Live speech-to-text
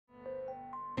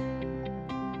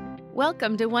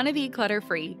Welcome to Wannabe Clutter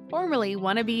Free, formerly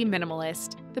Wannabe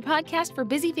Minimalist, the podcast for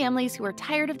busy families who are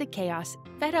tired of the chaos,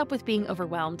 fed up with being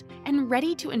overwhelmed, and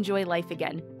ready to enjoy life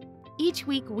again. Each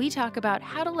week, we talk about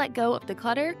how to let go of the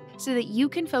clutter so that you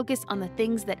can focus on the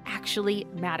things that actually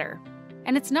matter.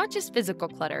 And it's not just physical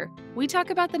clutter. We talk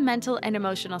about the mental and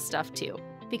emotional stuff too,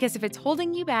 because if it's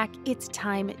holding you back, it's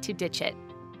time to ditch it.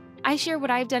 I share what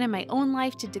I've done in my own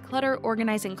life to declutter,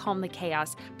 organize, and calm the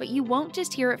chaos, but you won't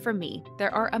just hear it from me.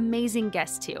 There are amazing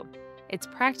guests too. It's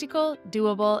practical,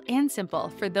 doable, and simple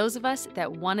for those of us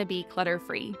that want to be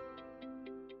clutter-free.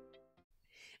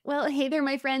 Well, hey there,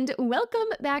 my friend. Welcome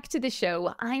back to the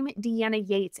show. I'm Deanna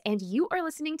Yates, and you are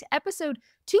listening to episode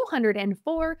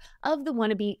 204 of the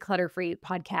Wannabe Clutter Free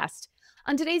podcast.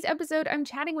 On today's episode, I'm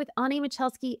chatting with Onnie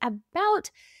Michalsky about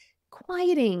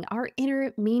quieting our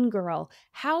inner mean girl,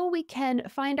 how we can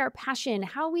find our passion,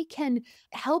 how we can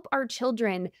help our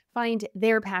children find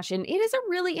their passion. It is a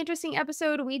really interesting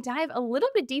episode. We dive a little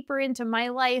bit deeper into my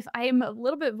life. I am a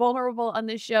little bit vulnerable on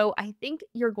this show. I think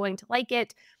you're going to like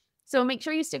it. So make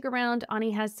sure you stick around.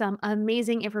 Onnie has some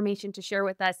amazing information to share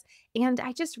with us, and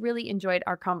I just really enjoyed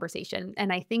our conversation,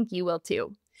 and I think you will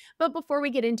too. But before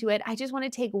we get into it, I just want to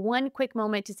take one quick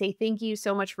moment to say thank you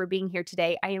so much for being here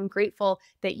today. I am grateful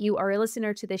that you are a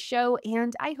listener to this show,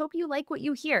 and I hope you like what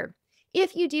you hear.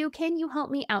 If you do, can you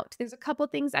help me out? There's a couple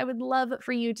things I would love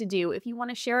for you to do. If you want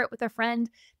to share it with a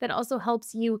friend, that also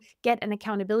helps you get an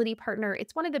accountability partner.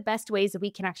 It's one of the best ways that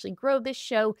we can actually grow this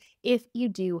show if you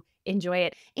do enjoy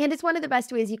it. And it's one of the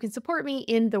best ways you can support me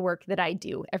in the work that I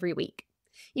do every week.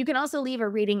 You can also leave a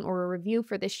rating or a review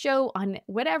for this show on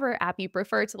whatever app you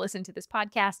prefer to listen to this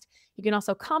podcast. You can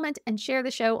also comment and share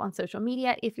the show on social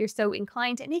media if you're so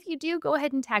inclined. And if you do, go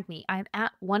ahead and tag me. I'm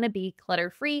at Wannabe Clutter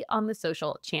Free on the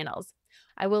social channels.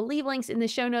 I will leave links in the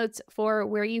show notes for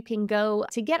where you can go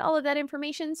to get all of that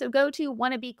information. So go to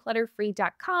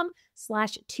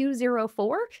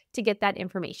wannabeclutterfree.com/204 to get that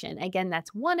information. Again,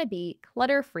 that's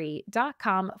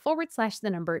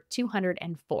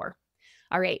wannabeclutterfree.com/204.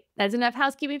 All right, that's enough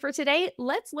housekeeping for today.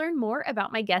 Let's learn more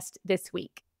about my guest this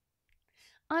week.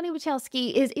 Onnie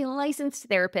Michalsky is a licensed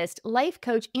therapist, life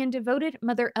coach, and devoted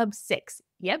mother of 6.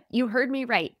 Yep, you heard me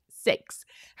right. 6.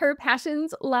 Her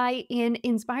passions lie in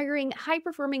inspiring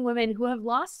high-performing women who have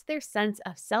lost their sense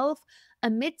of self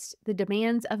amidst the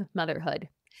demands of motherhood.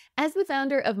 As the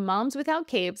founder of Moms Without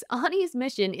Capes, Onnie's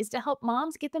mission is to help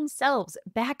moms get themselves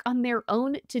back on their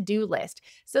own to-do list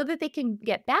so that they can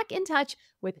get back in touch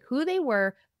with who they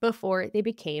were before they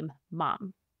became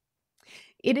mom.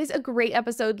 It is a great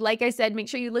episode. Like I said, make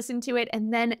sure you listen to it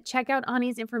and then check out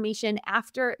Onnie's information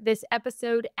after this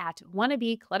episode at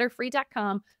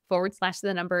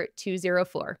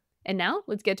wannabeclutterfree.com/204. And now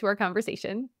let's get to our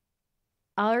conversation.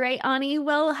 All right, Onnie.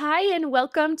 Well, hi, and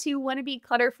welcome to Wannabe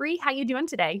Clutter Free. How you doing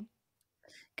today?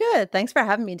 Good. Thanks for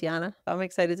having me, Deanna. I'm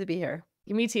excited to be here.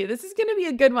 Me too. This is going to be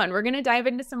a good one. We're going to dive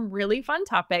into some really fun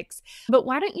topics. But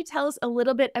why don't you tell us a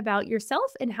little bit about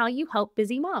yourself and how you help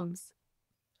busy moms?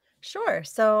 Sure.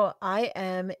 So I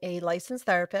am a licensed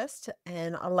therapist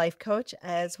and a life coach,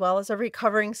 as well as a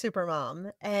recovering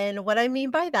supermom. And what I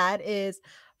mean by that is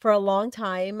for a long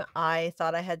time, I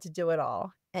thought I had to do it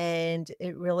all. And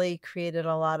it really created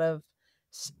a lot of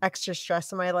extra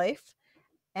stress in my life.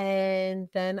 And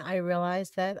then I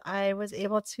realized that I was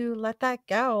able to let that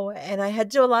go. And I had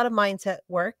to do a lot of mindset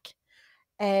work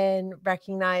and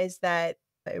recognize that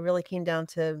it really came down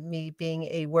to me being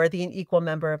a worthy and equal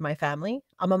member of my family.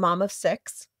 I'm a mom of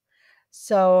 6.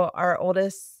 So our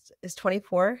oldest is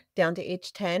 24, down to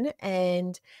age 10.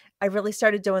 And I really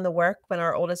started doing the work when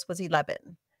our oldest was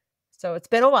 11. So it's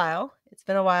been a while. It's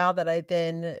been a while that I've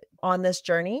been on this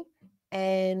journey.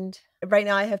 And right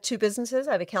now I have 2 businesses.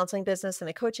 I have a counseling business and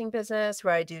a coaching business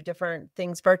where I do different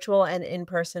things virtual and in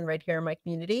person right here in my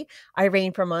community. I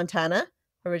reign from Montana,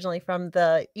 originally from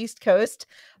the East Coast,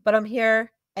 but I'm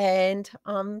here and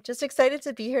I'm just excited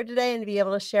to be here today and to be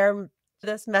able to share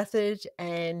this message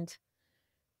and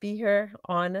be here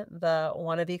on the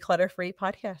Wannabe Clutter Free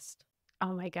podcast.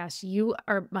 Oh my gosh, you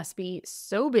must be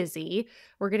so busy.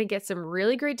 We're going to get some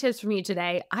really great tips from you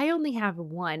today. I only have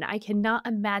 1. I cannot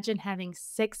imagine having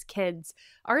 6 kids.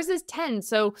 Ours is 10,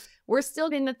 so we're still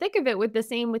in the thick of it with the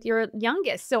same with your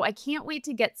youngest. So I can't wait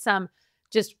to get some,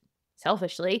 just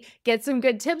selfishly, get some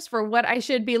good tips for what I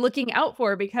should be looking out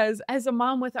for, because as a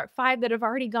mom with our 5 that have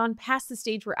already gone past the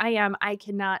stage where I am, I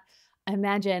cannot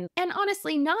imagine. And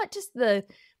honestly, not just the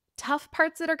tough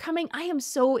parts that are coming. I am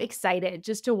so excited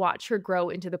just to watch her grow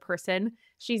into the person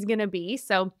she's going to be.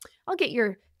 So I'll get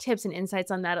your tips and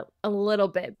insights on that a little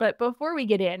bit. But before we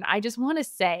get in, I just want to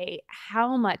say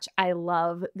how much I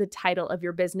love the title of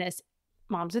your business,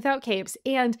 Moms Without Capes,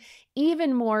 and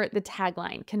even more the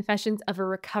tagline, Confessions of a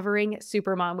Recovering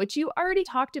Supermom, which you already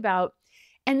talked about.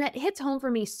 And that hits home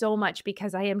for me so much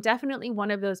because I am definitely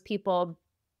one of those people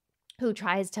who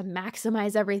tries to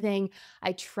maximize everything.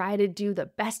 I try to do the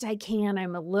best I can.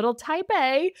 I'm a little type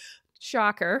A,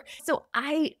 shocker. So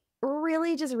I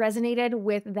really just resonated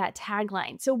with that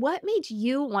tagline. So, what made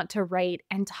you want to write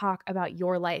and talk about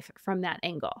your life from that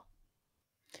angle?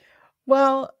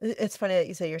 Well, it's funny that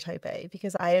you say you're type A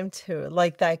because I am too,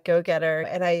 like that go-getter,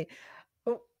 and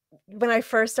w when I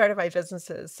first started my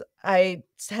businesses,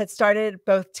 had started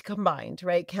both combined,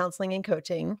 right, counseling and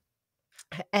coaching,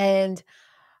 and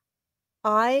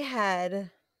I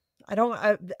had I don't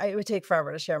I it would take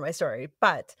forever to share my story,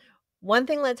 but one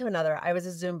thing led to another. I was a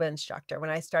Zumba instructor.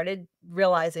 When I started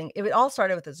realizing it all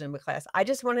started with a Zumba class. I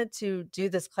just wanted to do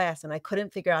this class and I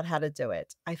couldn't figure out how to do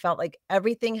it. I felt like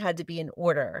everything had to be in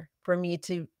order for me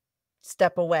to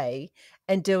step away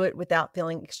and do it without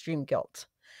feeling extreme guilt.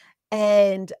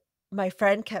 And my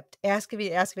friend kept asking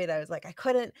me, and I was like, I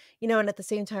couldn't, and at the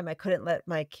same time, I couldn't let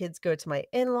my kids go to my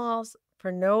in-laws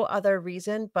for no other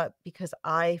reason but because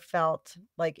I felt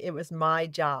like it was my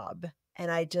job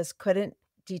and I just couldn't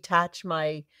detach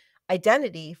my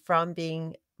identity from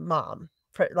being mom.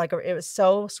 It was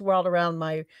so swirled around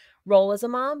my role as a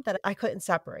mom that I couldn't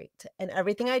separate. And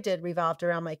everything I did revolved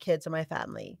around my kids and my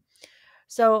family.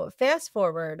 So, fast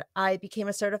forward, I became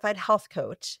a certified health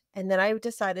coach, and then I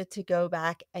decided to go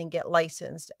back and get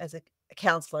licensed as a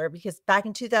counselor because back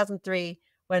in 2003,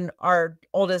 when our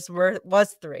oldest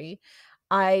was 3,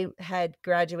 I had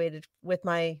graduated with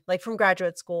from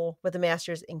graduate school with a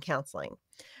master's in counseling.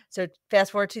 So,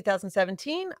 fast forward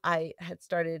 2017, I had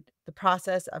started the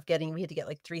process of we had to get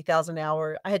like 3,000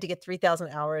 I had to get 3,000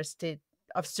 hours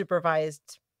of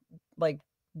supervised like,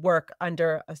 work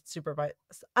under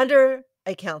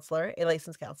a counselor, a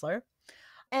licensed counselor,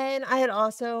 and I had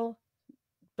also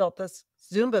built this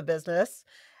Zumba business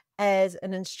as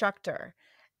an instructor,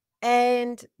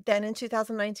 and then in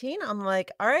 2019, I'm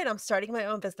like, "All right, I'm starting my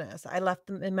own business." I left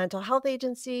the mental health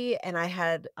agency, and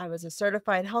I was a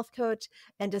certified health coach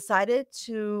and decided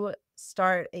to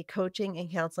start a coaching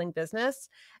and counseling business,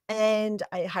 and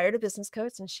I hired a business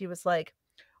coach, and she was like,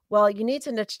 well, you need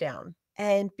to niche down.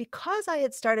 And because I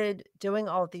had started doing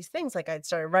all of these things, like I'd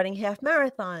started running half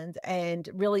marathons and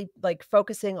really like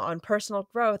focusing on personal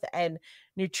growth and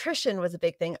nutrition was a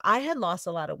big thing. I had lost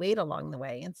a lot of weight along the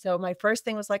way. And so my first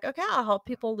thing was like, okay, I'll help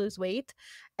people lose weight.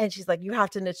 And she's like, you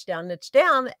have to niche down, niche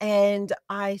down. And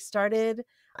I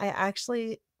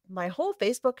actually, my whole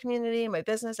Facebook community, my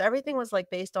business, everything was like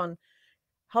based on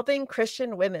helping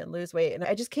Christian women lose weight. And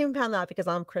I just came upon that because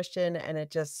I'm Christian and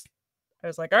I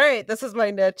was like, "All right, this is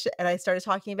my niche," and I started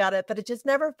talking about it, but it just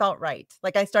never felt right.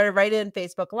 Like, I started writing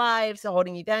Facebook Lives,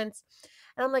 holding events,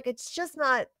 and I'm like, "It's just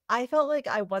not." I felt like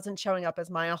I wasn't showing up as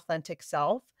my authentic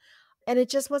self, and it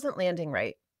just wasn't landing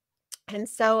right. And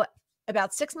so,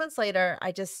 about 6 months later,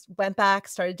 I just went back,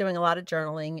 started doing a lot of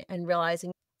journaling and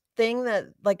realizing thing that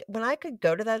like, when I could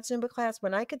go to that Zumba class,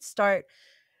 when I could start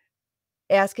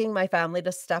asking my family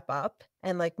to step up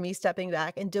and, like, me stepping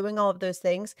back and doing all of those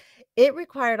things, it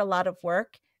required a lot of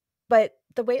work, but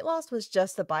the weight loss was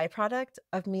just the byproduct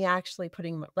of me actually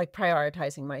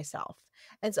prioritizing myself,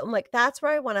 and so I'm like, "That's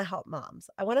where I wanna help moms."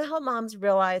 I wanna help moms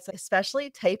realize, especially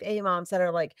type A moms that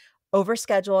are, like,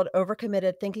 overscheduled,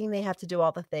 overcommitted, thinking they have to do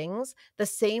all the things, the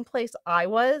same place I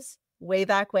was way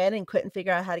back when and couldn't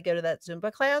figure out how to go to that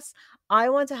Zumba class. I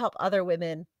want to help other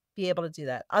women be able to do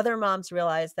that. Other moms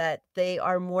realize that they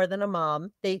are more than a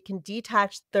mom. They can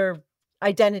detach their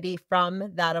identity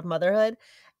from that of motherhood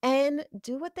and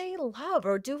do what they love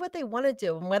or do what they want to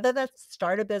do. And whether that's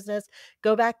start a business,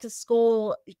 go back to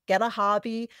school, get a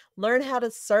hobby, learn how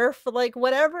to surf, like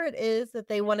whatever it is that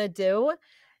they want to do,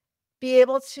 be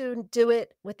able to do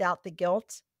it without the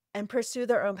guilt and pursue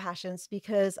their own passions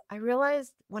because I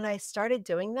realized when I started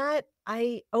doing that,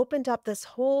 I opened up this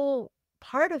whole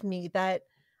part of me that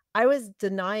I was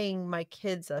denying my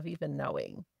kids of even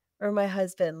knowing or my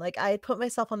husband. Like I had put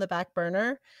myself on the back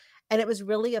burner and it was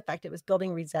really effective. It was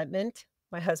building resentment.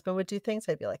 My husband would do things.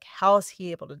 I'd be like, how is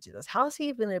he able to do this? How has he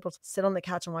even able to sit on the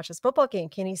couch and watch this football game?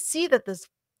 Can he see that this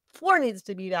floor needs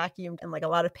to be vacuumed? And like a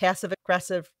lot of passive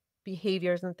aggressive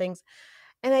behaviors and things.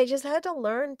 And I just had to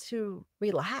learn to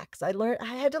relax. I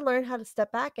had to learn how to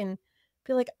step back and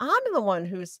feel like I'm the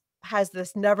one has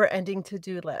this never-ending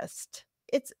to-do list.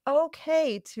 It's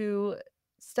okay to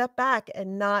step back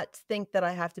and not think that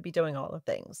I have to be doing all the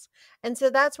things. And so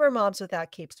that's where Moms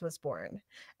Without Capes was born.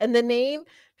 And the name,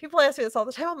 people ask me this all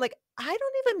the time. I'm like, I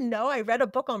don't even know. I read a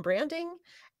book on branding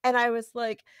and I was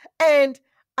like, and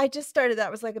I just started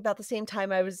that was like about the same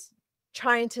time I was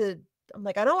trying to I'm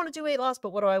like, "I don't wanna do weight loss,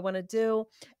 but what do I wanna do?"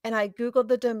 And I Googled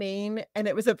the domain and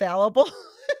it was available.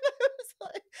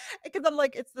 Because I'm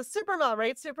like, it's the supermom,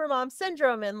 right? Supermom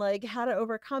syndrome and, like, how to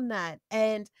overcome that,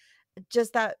 and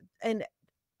just that and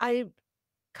I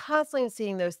constantly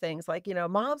seeing those things like,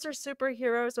 moms are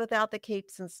superheroes without the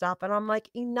capes and stuff. And I'm like,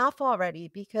 enough already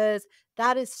because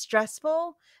that is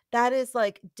stressful. That is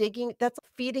like that's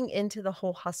feeding into the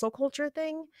whole hustle culture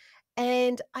thing.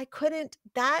 And I couldn't,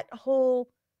 that whole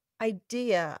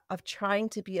idea of trying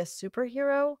to be a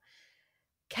superhero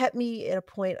kept me at a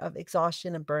point of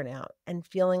exhaustion and burnout and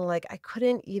feeling like I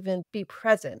couldn't even be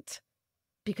present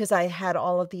because I had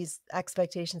all of these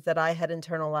expectations that I had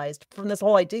internalized from this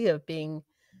whole idea of being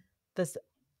this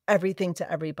everything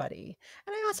to everybody.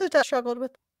 And I also struggled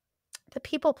with the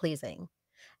people pleasing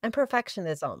and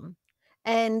perfectionism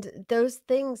and those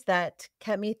things that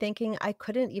kept me thinking I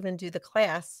couldn't even do the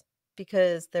class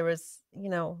because there was,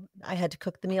 I had to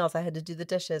cook the meals, I had to do the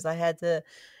dishes, I had to,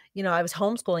 I was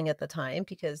homeschooling at the time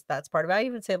because that's part of it. I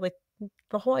even say like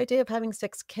the whole idea of having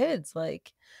 6 kids,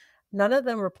 like none of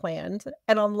them were planned.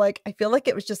 And I'm like, I feel like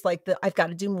it was just like I've got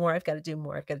to do more, I've got to do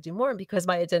more, I've got to do more. And because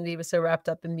my identity was so wrapped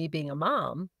up in me being a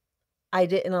mom, I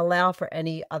didn't allow for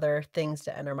any other things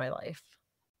to enter my life.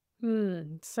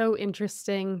 So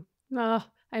interesting.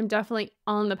 I'm definitely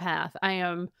on the path. I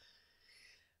am.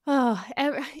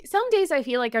 Some days I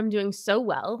feel like I'm doing so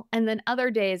well, and then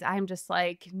other days I'm just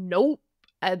like, nope.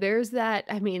 There's that.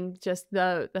 I mean, just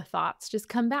the thoughts just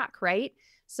come back, right?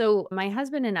 So my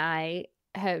husband and I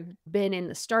have been in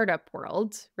the startup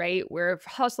world, right, where if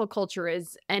hustle culture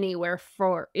is anywhere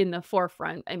for in the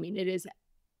forefront. I mean, it is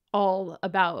all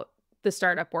about the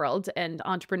startup world and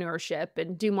entrepreneurship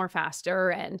and do more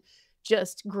faster and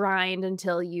just grind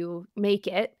until you make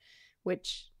it,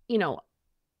 which,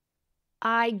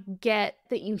 I get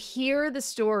that you hear the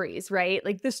stories, right?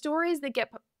 Like the stories that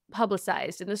get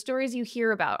publicized and the stories you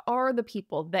hear about are the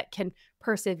people that can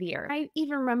persevere. I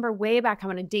even remember way back, I'm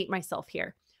going to date myself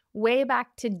here, way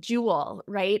back to Jewel,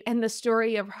 right? And the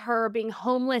story of her being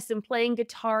homeless and playing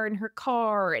guitar in her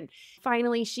car. And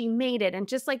finally she made it. And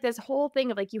just like this whole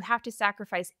thing of like, you have to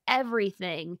sacrifice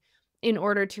everything in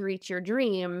order to reach your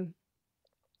dream.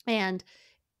 And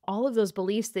all of those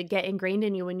beliefs that get ingrained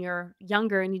in you when you're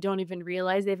younger and you don't even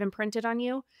realize they've imprinted on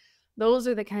you, those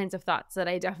are the kinds of thoughts that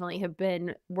I definitely have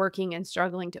been working and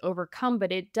struggling to overcome.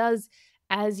 But it does,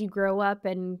 as you grow up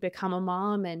and become a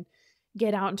mom and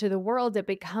get out into the world, it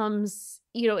becomes,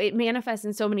 it manifests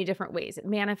in so many different ways. It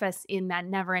manifests in that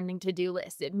never ending to do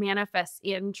list, it manifests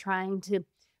in trying to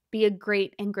be a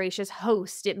great and gracious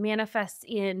host, it manifests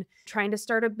in trying to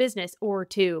start a business or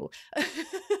two.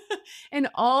 And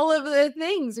all of the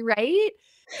things, right?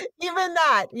 Even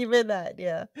that,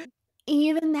 yeah.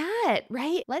 Even that,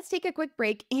 right? Let's take a quick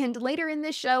break. And later in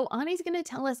this show, Annie's going to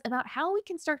tell us about how we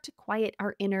can start to quiet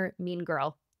our inner mean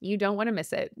girl. You don't want to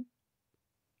miss it.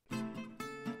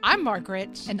 I'm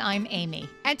Margaret. And I'm Amy.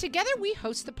 And together we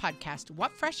host the podcast,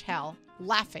 What Fresh Hell?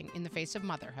 Laughing in the Face of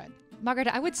Motherhood. Margaret,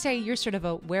 I would say you're sort of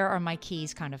a where are my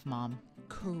keys kind of mom.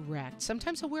 Correct.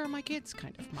 Sometimes a where are my kids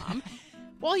kind of mom.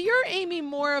 Well, you're, Amy,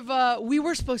 more of a we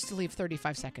were supposed to leave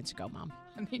 35 seconds ago, mom.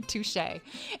 I mean, touche.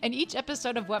 In each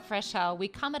episode of What Fresh Hell, we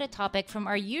come at a topic from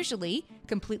our usually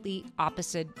completely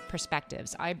opposite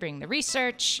perspectives. I bring the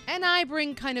research. And I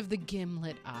bring kind of the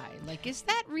gimlet eye. Like, is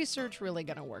that research really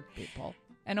going to work, people?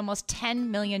 And almost 10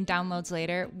 million downloads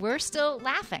later, we're still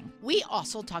laughing. We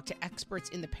also talk to experts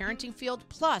in the parenting field,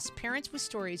 plus parents with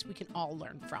stories we can all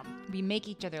learn from. We make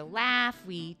each other laugh,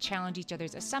 we challenge each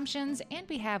other's assumptions, and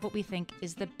we have what we think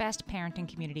is the best parenting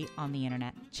community on the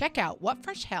internet. Check out What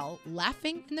Fresh Hell?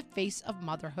 Laughing in the Face of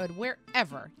Motherhood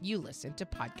wherever you listen to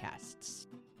podcasts.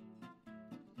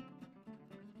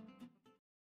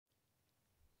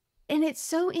 And it's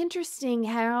so interesting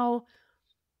how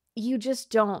you just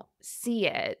don't see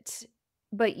it,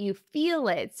 but you feel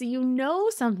it. So you know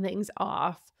something's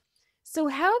off. So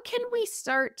how can we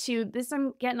start to this?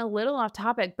 I'm getting a little off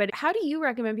topic, but how do you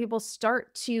recommend people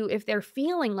start to, if they're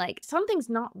feeling like something's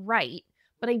not right,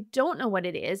 but I don't know what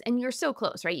it is, and you're so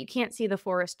close, right? You can't see the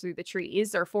forest through the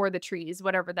trees or for the trees,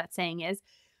 whatever that saying is.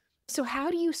 So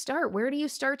how do you start? Where do you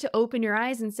start to open your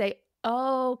eyes and say,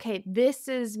 oh, okay,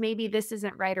 maybe this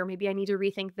isn't right, or maybe I need to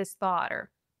rethink this thought,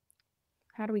 or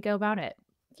how do we go about it?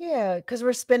 Yeah, because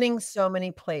we're spinning so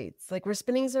many plates. Like, we're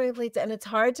spinning so many plates, and it's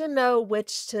hard to know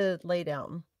which to lay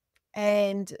down.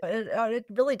 And it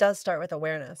really does start with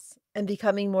awareness and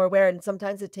becoming more aware. And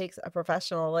sometimes it takes a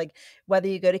professional, like whether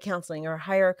you go to counseling or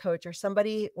hire a coach or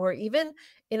somebody, or even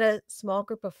in a small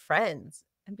group of friends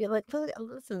and be like,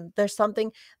 "Listen, there's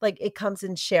something," like it comes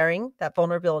in sharing that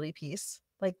vulnerability piece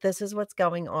Like, this is what's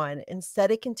going on.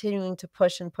 Instead of continuing to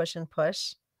push and push and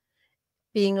push,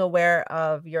 being aware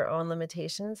of your own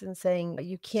limitations and saying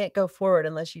you can't go forward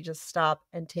unless you just stop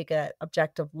and take an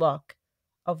objective look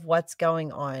of what's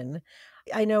going on.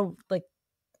 I know, like,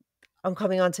 I'm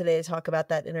coming on today to talk about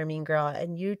that inner mean girl,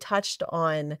 and you touched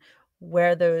on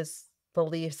where those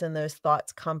beliefs and those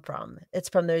thoughts come from. It's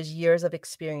from those years of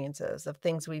experiences of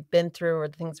things we've been through or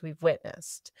things we've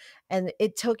witnessed. And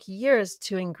it took years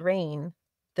to ingrain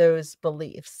those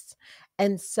beliefs.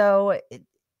 And so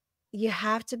you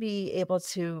have to be able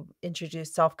to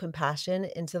introduce self-compassion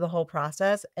into the whole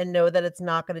process and know that it's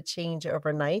not going to change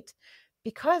overnight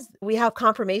because we have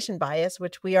confirmation bias,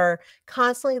 which we are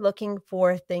constantly looking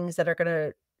for things that are going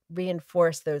to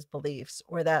reinforce those beliefs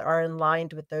or that are in line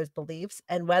with those beliefs.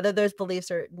 And whether those beliefs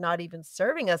are not even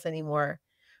serving us anymore,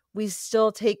 we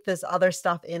still take this other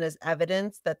stuff in as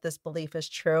evidence that this belief is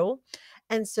true.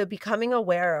 And so becoming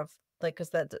aware of, like, because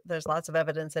that there's lots of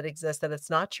evidence that exists that it's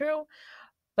not true,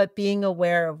 but being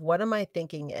aware of what am I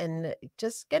thinking and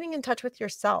just getting in touch with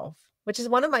yourself, which is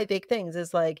one of my big things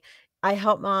is like I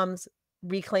help moms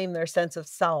reclaim their sense of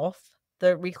self,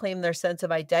 reclaim their sense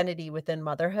of identity within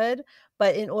motherhood.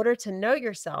 But in order to know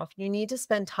yourself, you need to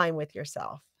spend time with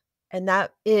yourself. And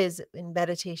that is in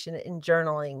meditation, in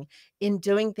journaling, in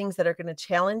doing things that are going to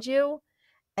challenge you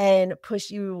and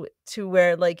push you to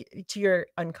where, like, to your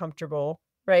uncomfortable,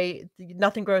 right?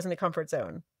 Nothing grows in a comfort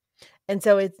zone. And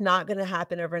so it's not gonna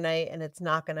happen overnight, and it's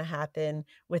not gonna happen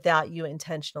without you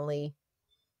intentionally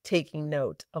taking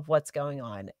note of what's going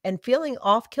on. And feeling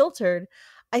off kiltered,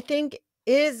 I think,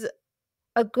 is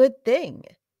a good thing.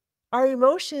 Our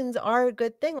emotions are a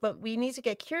good thing, but we need to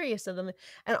get curious of them.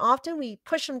 And often we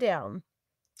push them down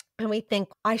and we think,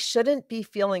 I shouldn't be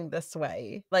feeling this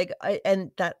way. Like,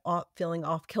 and that feeling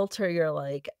off kilter, you're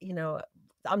like,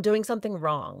 I'm doing something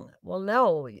wrong. Well,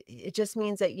 no, it just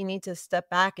means that you need to step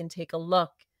back and take a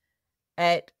look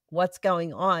at what's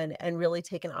going on and really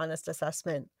take an honest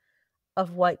assessment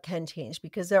of what can change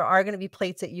because there are going to be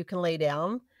plates that you can lay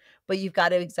down, but you've got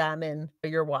to examine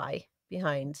your why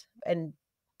behind and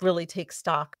really take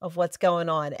stock of what's going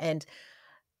on. And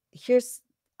here's,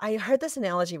 I heard this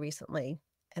analogy recently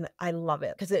and I love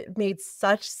it because it made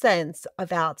such sense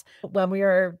about when we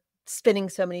were spinning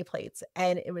so many plates.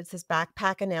 And it was this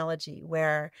backpack analogy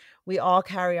where we all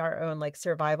carry our own like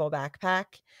survival backpack.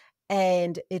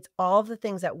 And it's all the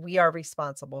things that we are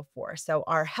responsible for. So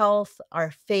our health,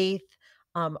 our faith,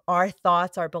 our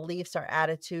thoughts, our beliefs, our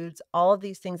attitudes, all of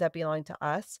these things that belong to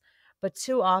us. But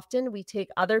too often we take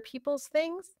other people's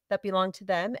things that belong to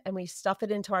them and we stuff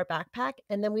it into our backpack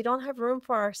and then we don't have room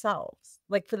for ourselves,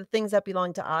 like for the things that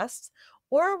belong to us.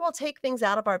 Or we'll take things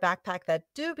out of our backpack that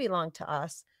do belong to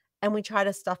us and we try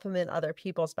to stuff them in other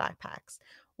people's backpacks.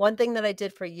 One thing that I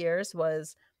did for years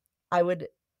was I would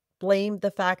blame the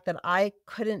fact that I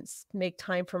couldn't make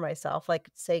time for myself, like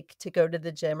say to go to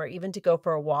the gym or even to go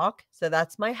for a walk. So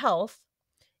that's my health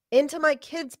into my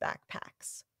kids'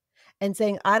 backpacks and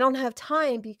saying, I don't have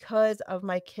time because of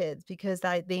my kids, because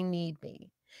they need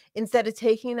me. Instead of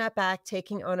taking that back,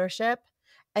 taking ownership,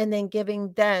 and then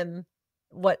giving them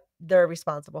what they're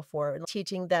responsible for and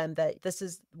teaching them that this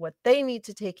is what they need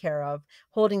to take care of,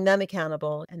 holding them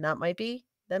accountable. And that might be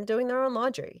them doing their own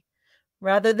laundry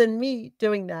rather than me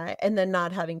doing that and then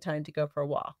not having time to go for a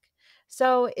walk.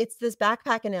 So it's this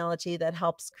backpack analogy that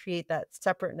helps create that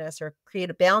separateness or create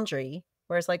a boundary.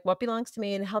 Whereas like what belongs to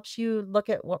me and helps you look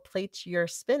at what plates you're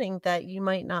spinning that you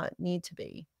might not need to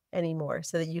be anymore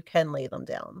so that you can lay them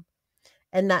down.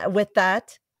 And that with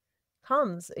that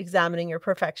comes examining your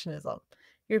perfectionism,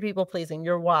 your people pleasing,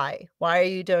 your why. Why are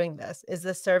you doing this? Is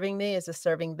this serving me? Is this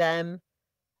serving them?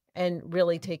 And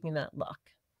really taking that look.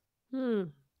 Hmm.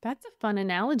 That's a fun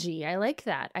analogy. I like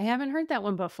that. I haven't heard that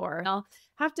one before. I'll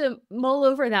have to mull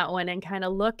over that one and kind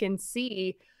of look and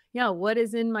see, what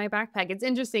is in my backpack. It's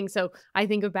interesting. So I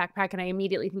think of backpack and I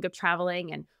immediately think of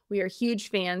traveling, and we are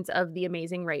huge fans of The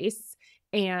Amazing Race.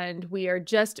 And we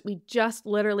just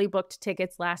literally booked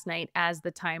tickets last night as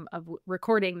the time of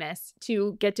recording this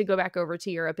to get to go back over to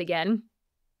Europe again.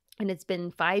 And it's been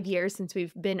 5 years since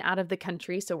we've been out of the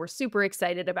country. So we're super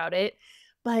excited about it.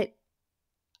 But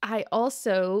I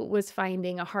also was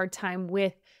finding a hard time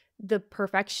with the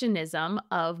perfectionism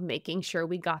of making sure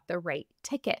we got the right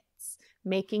tickets,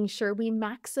 making sure we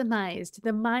maximized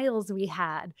the miles we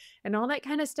had, and all that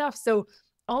kind of stuff. So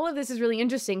all of this is really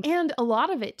interesting. And a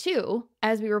lot of it too,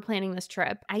 as we were planning this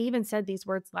trip, I even said these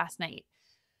words last night.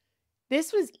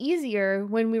 This was easier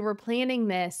when we were planning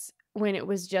this when it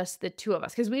was just the two of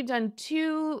us, because we've done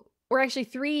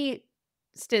three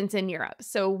stints in Europe.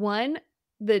 So one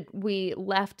that we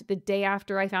left the day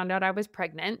after I found out I was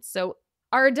pregnant. So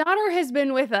Our daughter has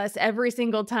been with us every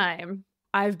single time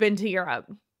I've been to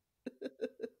Europe.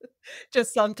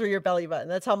 Just sun through your belly button.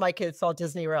 That's how my kids saw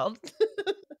Disney World.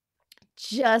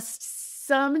 Just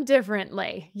some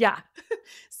differently. Yeah.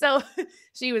 So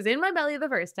she was in my belly the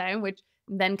first time, which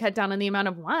then cut down on the amount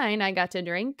of wine I got to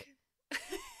drink,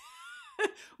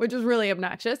 which was really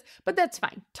obnoxious, but that's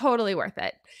fine. Totally worth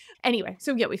it. Anyway,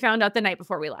 so yeah, we found out the night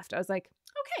before we left. I was like,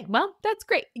 okay, well, that's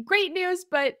great. Great news,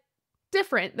 but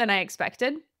different than I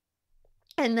expected.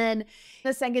 And then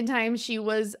the second time she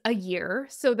was a year.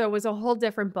 So there was a whole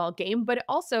different ball game, but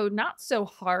also not so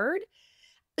hard.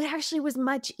 It actually was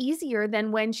much easier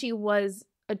than when she was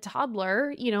a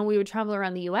toddler. You know, we would travel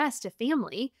around the US to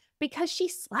family because she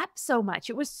slept so much.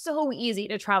 It was so easy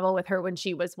to travel with her when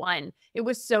she was 1. It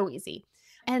was so easy.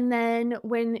 And then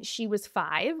when she was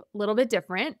 5, a little bit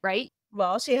different, right?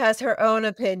 Well, she has her own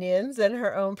opinions and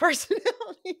her own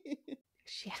personality.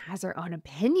 She has her own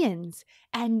opinions.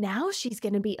 And now she's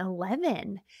going to be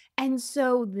 11. And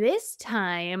so this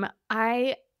time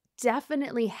I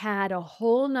definitely had a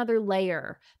whole nother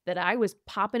layer that I was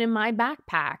popping in my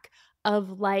backpack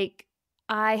of like,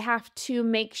 I have to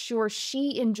make sure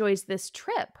she enjoys this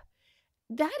trip.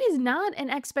 That is not an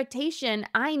expectation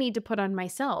I need to put on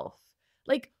myself.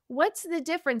 Like, what's the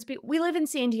difference? We live in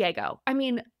San Diego. I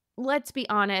mean, let's be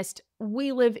honest,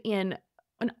 we live in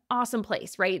an awesome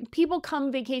place, right? People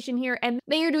come vacation here and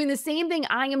they are doing the same thing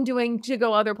I am doing to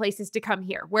go other places to come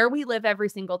here, where we live every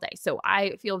single day. So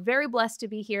I feel very blessed to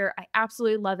be here. I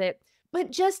absolutely love it.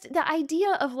 But just the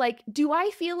idea of like, do I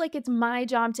feel like it's my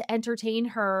job to entertain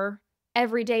her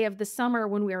every day of the summer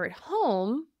when we're at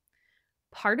home?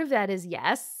 Part of that is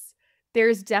yes.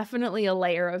 There's definitely a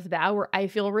layer of that where I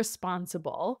feel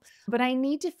responsible, but I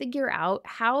need to figure out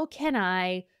how can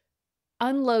I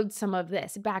unload some of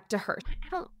this back to her. I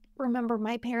don't remember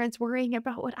my parents worrying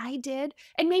about what I did.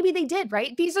 And maybe they did,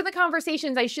 right? These are the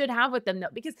conversations I should have with them though,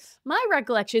 because my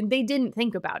recollection, they didn't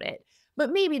think about it,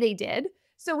 but maybe they did.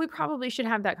 So we probably should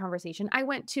have that conversation. I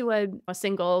went to a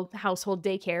single household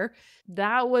daycare.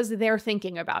 That was their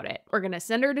thinking about it. We're going to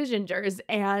send her to Ginger's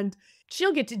and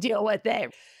she'll get to deal with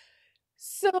it.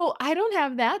 So I don't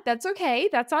have that. That's okay.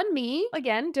 That's on me.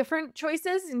 Again, different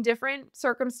choices and different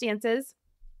circumstances.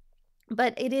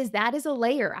 But that is a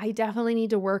layer I definitely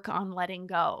need to work on letting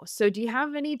go. So do you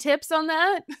have any tips on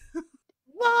that?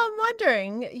 Well, I'm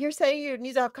wondering, you're saying you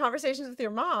need to have conversations with your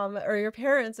mom or your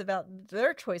parents about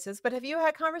their choices, but have you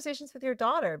had conversations with your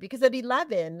daughter? Because at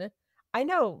 11, I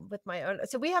know with my own,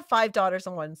 so we have 5 daughters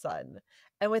and 1 son.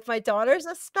 And with my daughters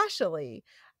especially,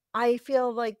 I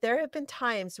feel like there have been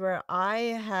times where I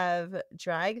have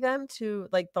dragged them to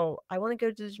like I want to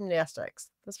go to gymnastics.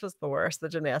 This was the worst, the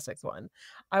gymnastics one.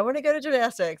 I want to go to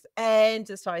gymnastics. And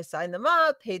just so I signed them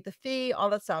up, paid the fee, all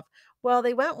that stuff. Well,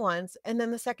 they went once. And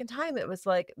then the second time it was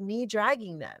like me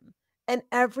dragging them. And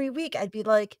every week I'd be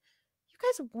like, you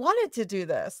guys wanted to do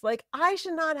this. Like, I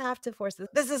should not have to force this.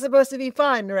 This is supposed to be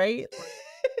fun, right?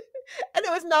 And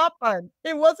it was not fun.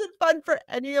 It wasn't fun for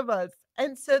any of us.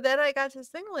 And so then I got this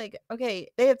thing like, okay,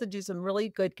 they have to do some really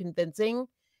good convincing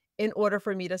in order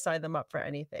for me to sign them up for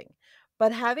anything.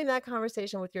 But having that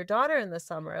conversation with your daughter in the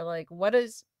summer, like what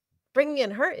is bringing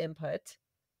in her input?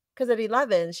 Because at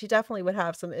 11, she definitely would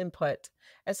have some input.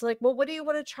 It's like, well, what do you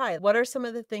want to try? What are some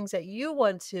of the things that you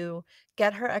want to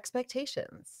get her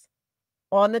expectations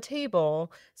on the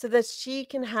table so that she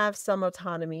can have some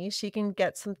autonomy? She can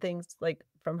get some things like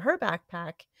from her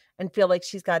backpack and feel like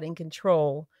she's got in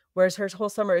control, whereas her whole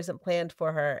summer isn't planned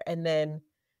for her. And then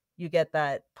you get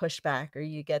that pushback, or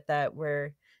you get that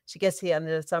where she gets to the end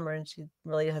of the summer and she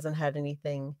really hasn't had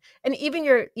anything. And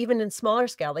even in smaller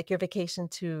scale, like your vacation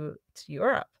to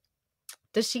Europe.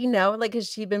 Does she know? Like, has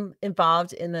she been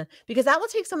involved in because that will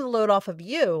take some of the load off of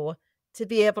you to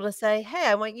be able to say, hey,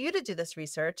 I want you to do this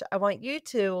research. I want you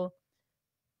to,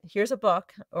 here's a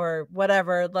book or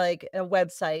whatever, like a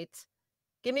website.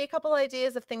 Give me a couple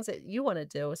ideas of things that you want to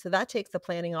do. So that takes the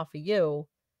planning off of you.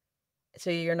 So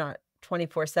you're not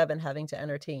 24/7 having to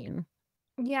entertain.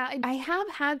 Yeah, I have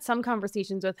had some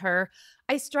conversations with her.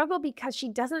 I struggle because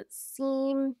she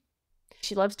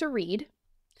loves to read.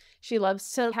 She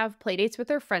loves to have play dates with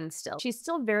her friends still. She's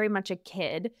still very much a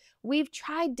kid. We've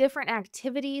tried different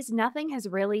activities. Nothing has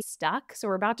really stuck. So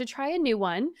we're about to try a new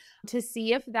one to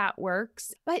see if that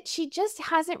works. But she just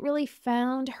hasn't really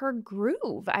found her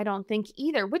groove, I don't think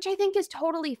either, which I think is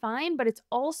totally fine. But it's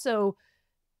also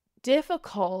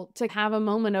difficult to have a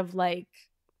moment of like,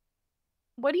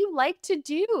 what do you like to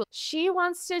do? She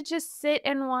wants to just sit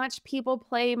and watch people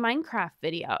play Minecraft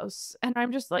videos. And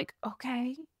I'm just like,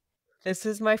 okay. This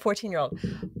is my 14-year-old.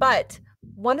 But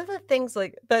one of the things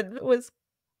like that was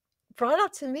brought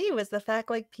up to me was the fact,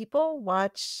 like, people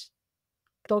watch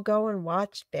they'll go and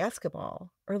watch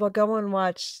basketball, or they'll go and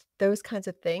watch those kinds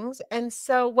of things, and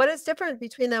so what is different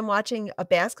between them watching a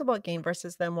basketball game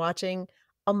versus them watching,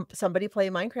 somebody play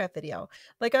a Minecraft video?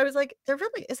 Like, I was like, "There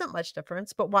really isn't much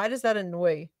difference, but why does that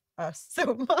annoy us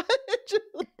so much?"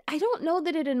 I don't know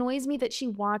that it annoys me that she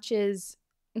watches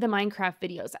the Minecraft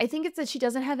videos. I think it's that she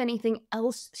doesn't have anything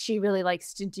else she really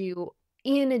likes to do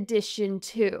in addition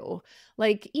to.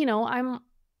 Like,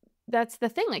 that's the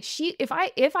thing. Like if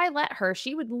I let her,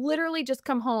 she would literally just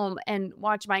come home and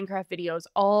watch Minecraft videos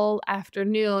all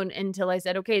afternoon until I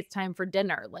said, "Okay, it's time for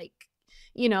dinner." Like,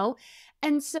 you know?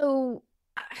 And so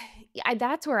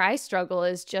that's where I struggle,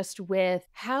 is just with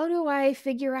how do I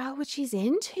figure out what she's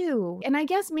into? And I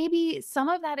guess maybe some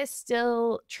of that is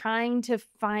still trying to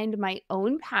find my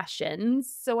own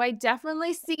passions. So I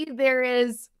definitely see there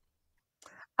is.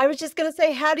 I was just gonna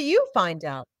say, how do you find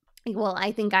out? Well,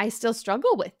 I think I still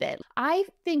struggle with it. I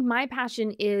think my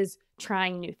passion is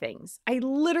trying new things. I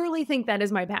literally think that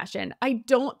is my passion. I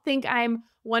don't think I'm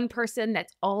one person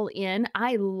that's all in.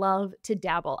 I love to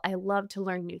dabble. I love to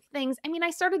learn new things. I mean,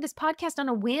 I started this podcast on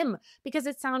a whim because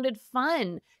it sounded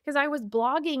fun, because I was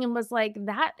blogging and was like,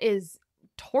 that is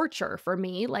torture for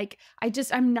me. Like,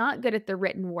 I'm not good at the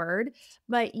written word,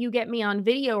 but you get me on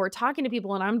video or talking to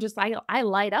people and I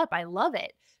light up. I love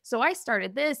it. So I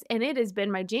started this and it has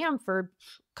been my jam for,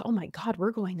 oh my God, we're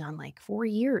going on like 4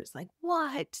 years. Like,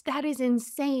 what? That is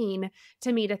insane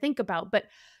to me to think about. But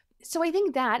so I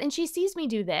think that, and she sees me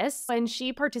do this and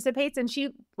she participates and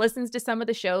she listens to some of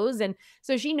the shows. And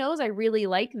so she knows I really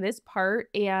like this part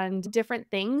and different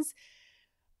things.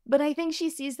 But I think she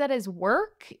sees that as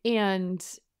work. And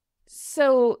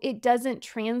so it doesn't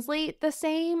translate the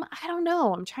same. I don't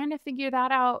know. I'm trying to figure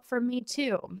that out for me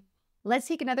too. Let's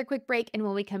take another quick break. And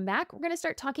when we come back, we're going to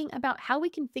start talking about how we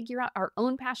can figure out our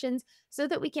own passions so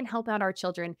that we can help out our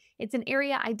children. It's an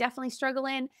area I definitely struggle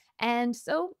in. And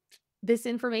so this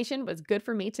information was good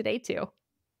for me today, too.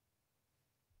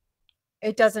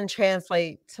 It doesn't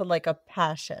translate to, like, a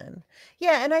passion.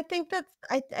 Yeah, and I think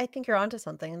I think you're onto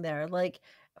something there, like,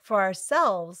 for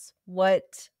ourselves,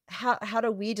 how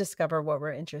do we discover what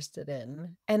we're interested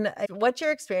in? And what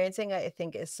you're experiencing, I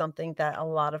think, is something that a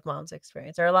lot of moms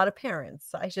experience, or a lot of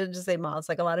parents. I shouldn't just say moms,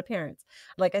 like, a lot of parents.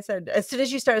 Like I said, as soon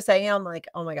as you started saying it, I'm like,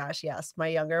 "Oh my gosh, yes." My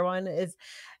younger one is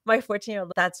my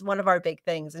 14-year-old, that's one of our big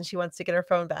things, and she wants to get her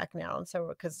phone back now, and so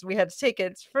because we had to take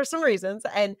it for some reasons,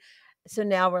 and so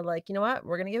now we're like, "You know what?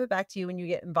 We're gonna give it back to you when you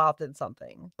get involved in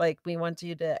something. Like, we want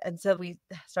you to," and so we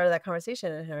started that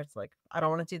conversation, and her it's like, "I don't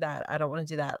wanna do that. I don't wanna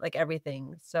do that," like,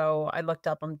 everything. So I looked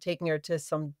up, I'm taking her to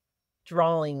some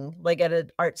drawing, like, at an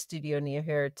art studio near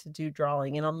here to do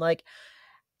drawing, and I'm like,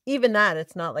 even that,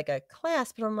 it's not like a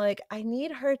class, but I'm like, I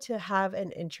need her to have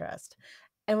an interest.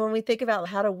 And when we think about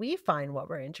how do we find what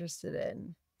we're interested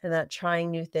in, and that trying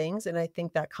new things, and I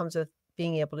think that comes with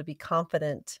being able to be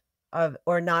confident of,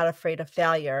 or not afraid of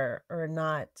failure, or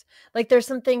not, like, there's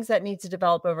some things that need to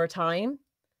develop over time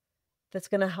that's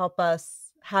going to help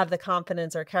us have the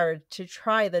confidence or courage to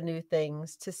try the new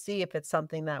things to see if it's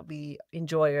something that we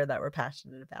enjoy or that we're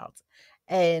passionate about.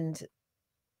 And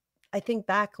I think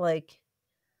back, like,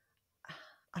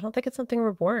 I don't think it's something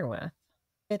we're born with.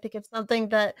 I think it's something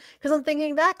that, because I'm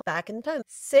thinking back in time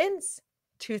since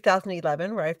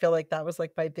 2011, where I feel like that was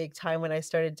like my big time when I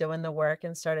started doing the work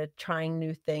and started trying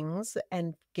new things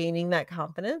and gaining that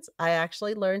confidence. I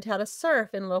actually learned how to surf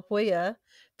in La Jolla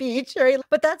Beach, right?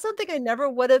 But that's something I never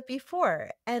would have before.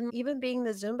 And even being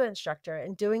the Zumba instructor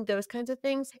and doing those kinds of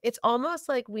things, it's almost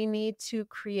like we need to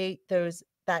create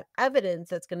that evidence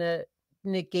that's going to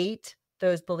negate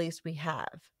those beliefs we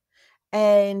have.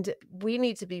 And we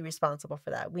need to be responsible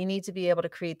for that. We need to be able to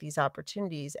create these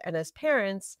opportunities. And as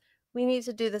parents, we need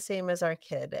to do the same as our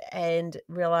kid and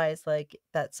realize, like,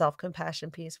 that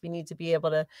self-compassion piece. We need to be able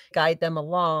to guide them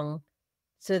along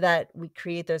so that we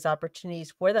create those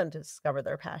opportunities for them to discover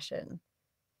their passion.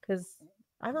 Because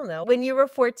I don't know, when you were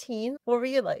 14, what were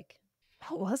you like?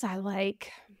 What was I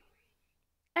like?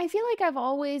 I feel like I've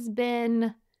always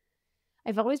been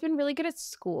really good at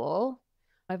school.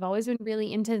 I've always been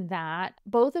really into that.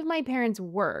 Both of my parents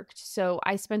worked, so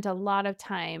I spent a lot of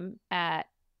time at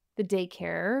the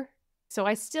daycare. So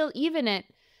I still, even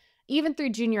through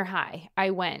junior high, I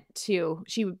would go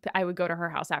to her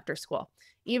house after school.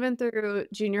 Even through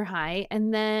junior high,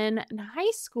 and then in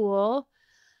high school,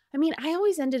 I mean,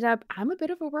 I'm a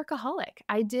bit of a workaholic.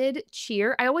 I did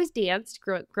cheer. I always danced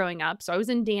growing up. So I was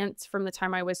in dance from the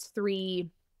time I was 3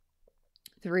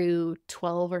 through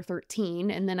 12 or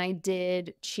 13. And then I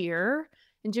did cheer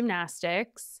and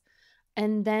gymnastics.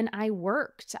 And then I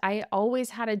worked. I always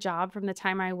had a job from the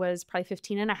time I was probably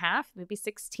 15 and a half, maybe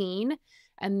 16.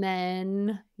 And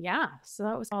then, yeah, so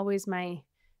that was always my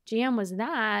jam was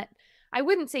that. I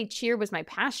wouldn't say cheer was my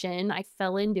passion. I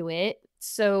fell into it.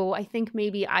 So I think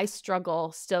maybe I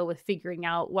struggle still with figuring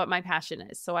out what my passion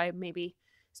is. So I maybe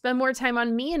spend more time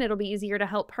on me and it'll be easier to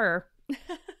help her.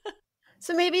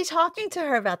 So maybe talking to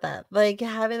her about that, like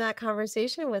having that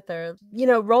conversation with her,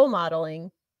 role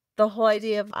modeling the whole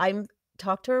idea of I'm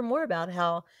talk to her more about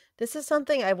how this is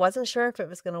something I wasn't sure if it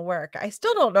was going to work. I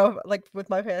still don't know, like with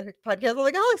my podcast, I'm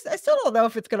like, Alex, I still don't know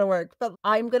if it's going to work, but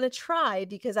I'm going to try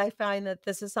because I find that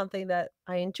this is something that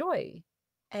I enjoy.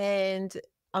 And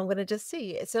I'm going to just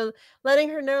see. So letting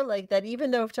her know like that,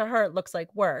 even though to her it looks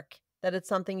like work, that it's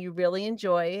something you really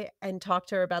enjoy and talk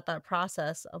to her about that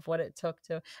process of what it took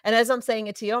to and as I'm saying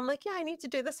it to you, I'm like, "Yeah, I need to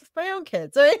do this with my own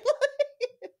kids." Right?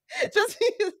 Just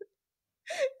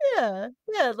yeah,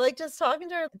 yeah, like, just talking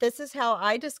to her, "This is how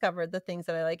I discovered the things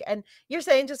that I like," and you're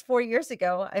saying just 4 years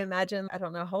ago, I imagine I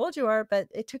don't know how old you are, but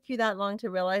it took you that long to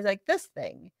realize, like, this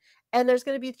thing, and there's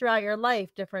gonna be throughout your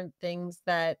life different things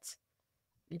that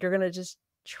you're gonna just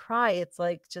try. It's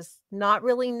like just not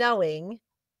really knowing,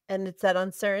 and it's that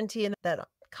uncertainty and that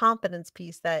confidence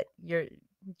piece that you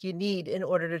need in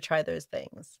order to try those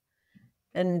things.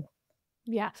 And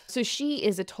Yeah. So she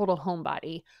is a total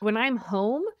homebody. When I'm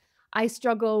home, I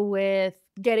struggle with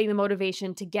getting the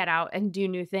motivation to get out and do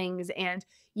new things. And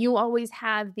you always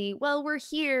have the, well, we're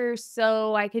here,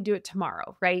 so I could do it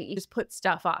tomorrow, right? You just put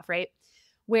stuff off, right?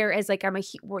 Whereas, like,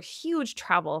 we're a huge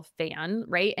travel fan,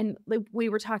 right? And like we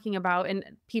were talking about, and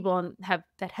people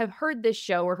that have heard this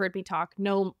show or heard me talk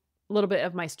know a little bit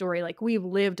of my story. Like, we've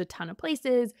lived a ton of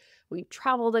places, we've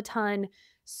traveled a ton.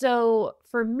 So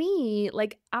for me,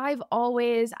 like I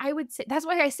would say that's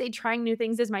why I say trying new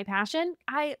things is my passion.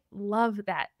 I love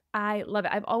that. I love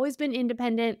it. I've always been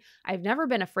independent. I've never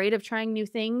been afraid of trying new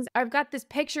things. I've got this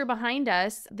picture behind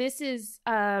us. This is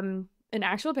an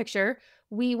actual picture.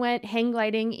 We went hang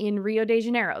gliding in Rio de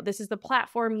Janeiro. This is the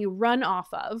platform you run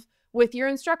off of with your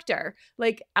instructor,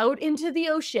 like out into the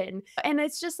ocean. And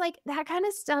it's just like that kind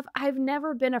of stuff. I've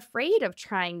never been afraid of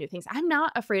trying new things. I'm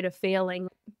not afraid of failing.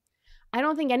 I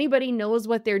don't think anybody knows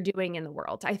what they're doing in the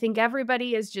world. I think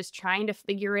everybody is just trying to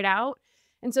figure it out.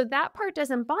 And so that part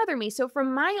doesn't bother me. So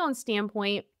from my own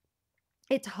standpoint,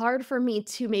 it's hard for me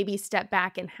to maybe step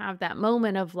back and have that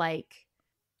moment of like,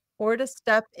 or to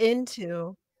step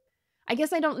into I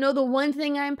guess I don't know the one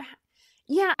thing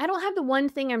yeah, I don't have the one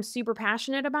thing I'm super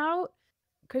passionate about.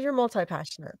 because you're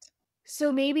multi-passionate.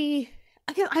 So maybe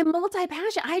I'm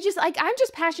multi-passionate. I'm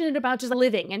just passionate about just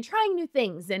living and trying new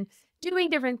things and doing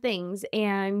different things.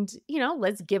 And,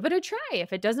 let's give it a try.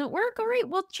 If it doesn't work, all right,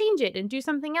 we'll change it and do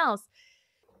something else.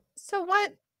 So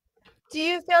what do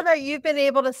you feel that you've been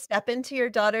able to step into your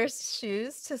daughter's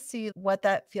shoes to see what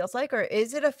that feels like? Or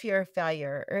is it a fear of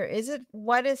failure? Or is it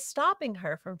what is stopping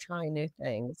her from trying new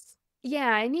things? Yeah,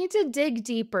 I need to dig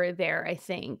deeper there, I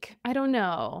think. I don't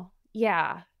know.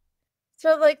 Yeah.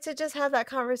 So, like, to just have that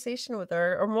conversation with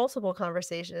her or multiple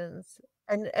conversations,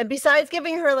 and besides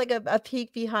giving her, like, a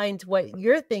peek behind what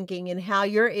you're thinking and how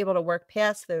you're able to work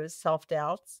past those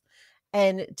self-doubts,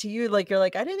 and to you, like, you're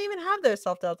like, "I didn't even have those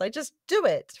self-doubts, I just do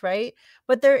it," right?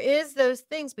 But there is those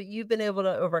things, but you've been able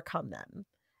to overcome them,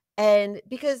 and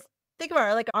because think about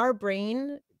it, like, our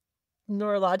brain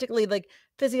neurologically, like,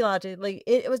 physiologically,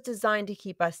 it was designed to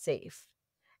keep us safe.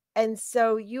 And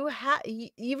so you have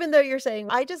even though you're saying,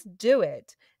 "I just do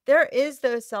it," there is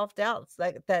those self-doubts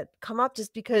that come up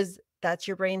just because that's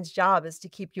your brain's job is to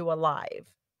keep you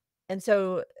alive. And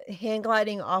so hang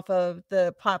gliding off of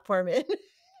the platform in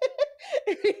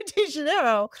Rio de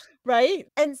Janeiro, right?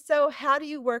 And so how do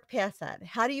you work past that?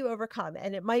 How do you overcome?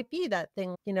 And it might be that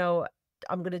thing,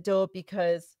 I'm gonna do it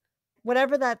because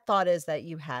whatever that thought is that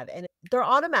you have, and they're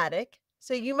automatic.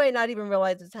 So you might not even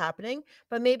realize it's happening,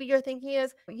 but maybe your thinking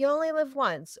is you only live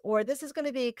once, or this is going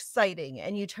to be exciting.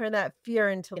 And you turn that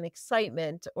fear into an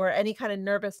excitement or any kind of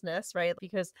nervousness, right?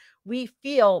 Because we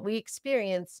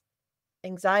experience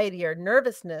anxiety or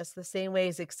nervousness the same way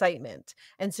as excitement.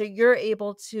 And so you're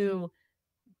able Mhm. to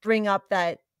bring up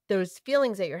those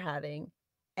feelings that you're having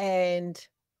and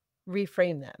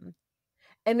reframe them.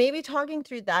 And maybe talking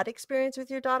through that experience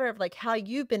with your daughter of like how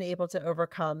you've been able to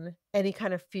overcome any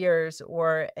kind of fears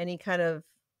or any kind of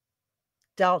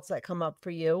doubts that come up for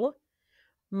you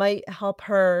might help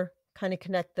her kind of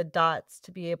connect the dots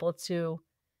to be able to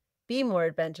be more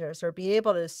adventurous or be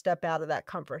able to step out of that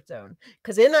comfort zone.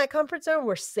 Because in that comfort zone,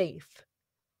 we're safe.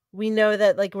 We know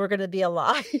that like we're going to be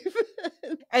alive.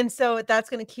 And so that's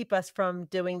going to keep us from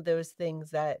doing those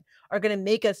things that are going to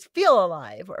make us feel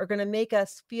alive or going to make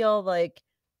us feel like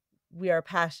we are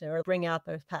passionate or bring out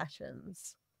those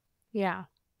passions. Yeah.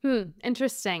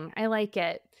 Interesting. I like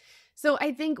it. So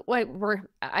I think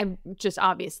I'm just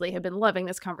obviously have been loving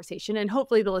this conversation, and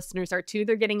hopefully the listeners are too.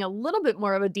 They're getting a little bit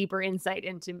more of a deeper insight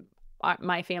into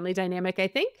my family dynamic, I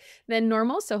think, than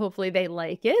normal. So hopefully they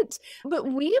like it. But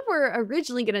we were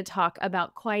originally going to talk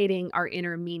about quieting our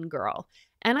inner mean girl.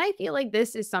 And I feel like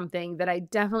this is something that I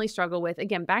definitely struggle with.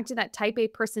 Again, back to that type A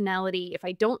personality. If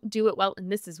I don't do it well,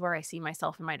 and this is where I see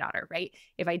myself and my daughter, right?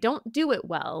 If I don't do it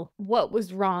well, what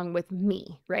was wrong with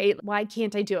me, right? Why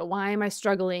can't I do it? Why am I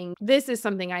struggling? This is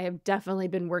something I have definitely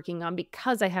been working on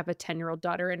because I have a 10-year-old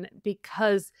daughter and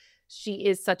because she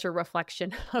is such a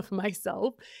reflection of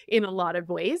myself in a lot of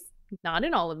ways. Not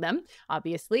in all of them,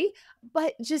 obviously,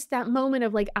 but just that moment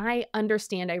of like, I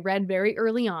understand. I read very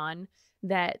early on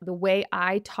that the way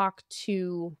I talk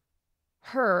to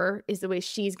her is the way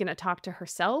she's going to talk to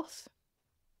herself.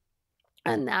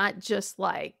 And that just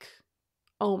like,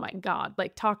 oh my God,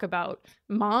 like talk about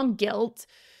mom guilt.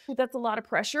 That's a lot of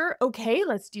pressure. Okay,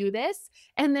 let's do this.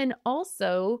 And then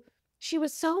also, she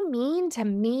was so mean to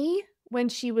me when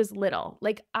she was little.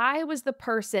 Like I was the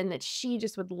person that she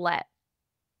just would let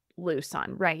loose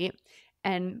on, right?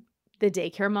 And the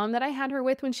daycare mom that I had her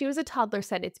with when she was a toddler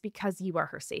said, it's because you are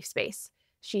her safe space.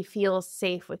 She feels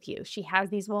safe with you. She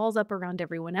has these walls up around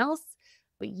everyone else,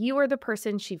 but you are the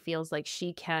person she feels like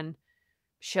she can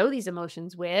show these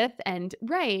emotions with and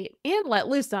let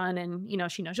loose on. And,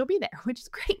 she knows you'll be there, which is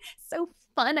great. So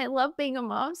fun. I love being a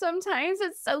mom sometimes.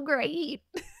 It's so great.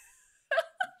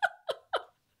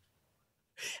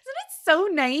 Isn't it so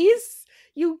nice?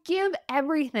 You give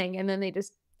everything and then they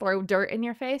just throw dirt in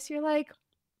your face. You're like,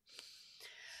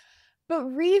 but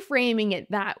reframing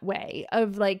it that way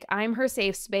of like, I'm her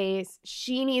safe space.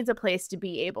 She needs a place to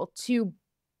be able to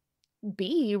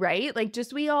be, right? Like,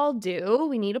 just we all do.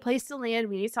 We need a place to land.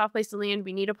 We need a soft place to land.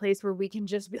 We need a place where we can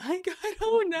just be like, I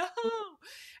don't know.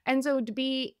 And so to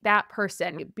be that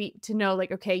person, to know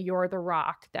like, okay, you're the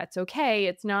rock. That's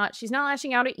okay. She's not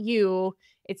lashing out at you.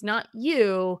 It's not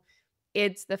you.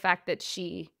 It's the fact that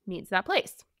she needs that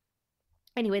place.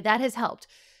 Anyway, that has helped.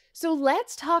 So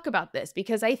let's talk about this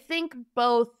because I think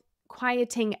both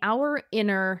quieting our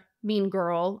inner mean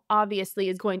girl obviously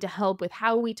is going to help with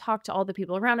how we talk to all the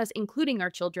people around us, including our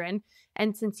children.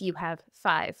 And since you have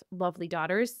 5 lovely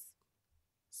daughters,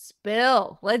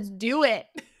 let's do it.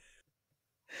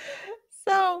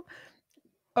 So,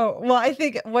 well, I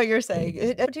think what you're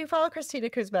saying, do you follow Christina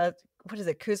Kuzma? What is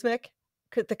it? Kuzmic,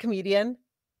 the comedian?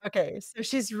 Okay, so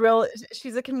she's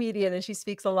a comedian and she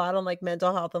speaks a lot on like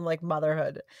mental health and like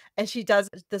motherhood. And she does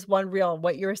this one reel,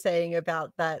 what you were saying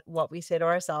about that what we say to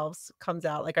ourselves comes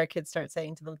out, like our kids start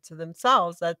saying to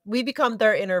themselves, that we become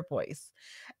their inner voice.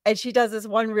 And she does this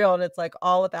one reel and it's like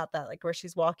all about that, like where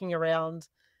she's walking around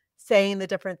saying the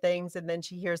different things and then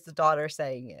she hears the daughter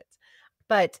saying it.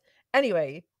 But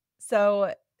anyway,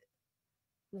 so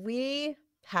we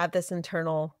have this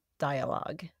internal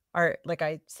dialogue. Our, like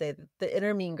I say, the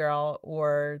inner mean girl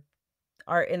or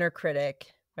our inner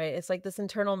critic, right? It's like this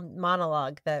internal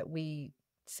monologue that we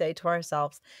say to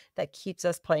ourselves that keeps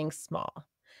us playing small.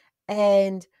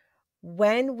 And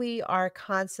when we are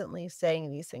constantly saying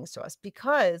these things to us,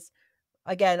 because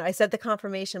again, I said the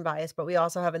confirmation bias, but we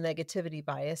also have a negativity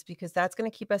bias because that's going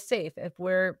to keep us safe. If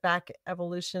we're back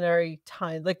evolutionary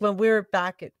time, like when we're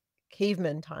back at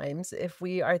caveman times, if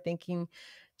we are thinking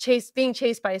being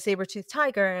chased by a saber-toothed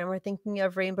tiger and we're thinking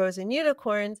of rainbows and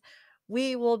unicorns,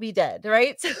 we will be dead,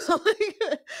 right? So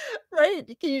like,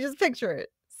 right? Can you just picture it?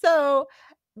 So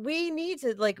we need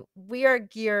to we are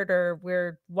geared or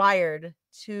we're wired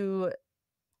to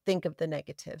think of the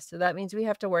negative. So that means we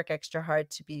have to work extra hard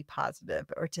to be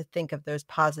positive or to think of those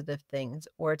positive things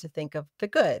or to think of the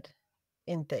good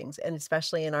in things and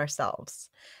especially in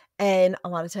ourselves. And a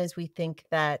lot of times we think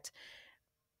that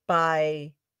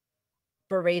by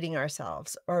berating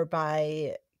ourselves or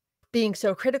by being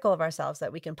so critical of ourselves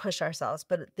that we can push ourselves,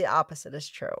 but the opposite is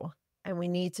true. And we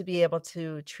need to be able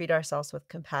to treat ourselves with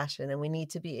compassion and we need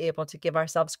to be able to give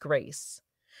ourselves grace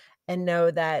and know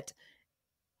that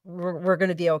we're going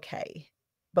to be okay.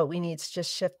 But we need to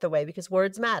just shift the way because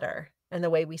words matter and the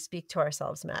way we speak to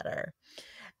ourselves matter.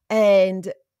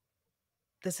 And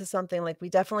this is something like we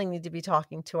definitely need to be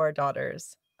talking to our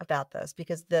daughters about this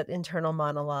because that internal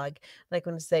monologue, like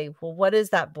when I say, well, what is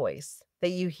that voice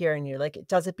that you hear in you? Like,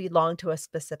 does it belong to a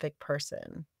specific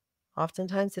person?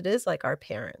 Oftentimes it is like our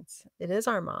parents, it is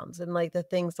our moms and like the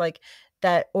things like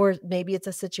that, or maybe it's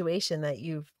a situation that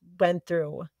you've went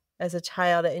through as a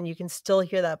child and you can still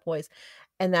hear that voice.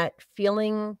 And that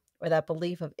feeling or that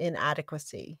belief of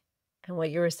inadequacy, and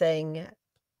what you were saying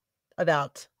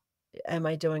about, am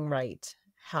I doing right?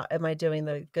 How am I doing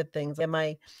the good things? Am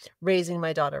I raising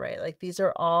my daughter right? Like, these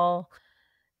are all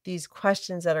these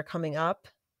questions that are coming up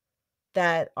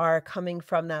that are coming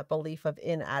from that belief of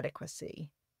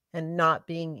inadequacy and not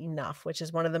being enough, which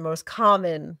is one of the most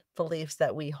common beliefs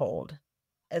that we hold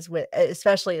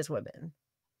especially as women.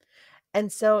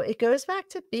 And so it goes back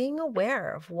to being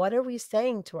aware of what are we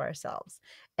saying to ourselves.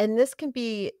 And this can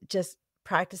be just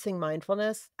practicing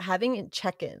mindfulness. Having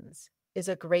check-ins is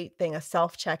a great thing, a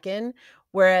self check-in,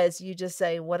 whereas you just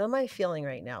say, what am I feeling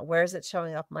right now? Where is it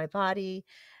showing up in my body?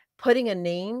 Putting a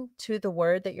name to the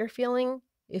word that you're feeling.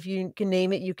 If you can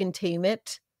name it, you can tame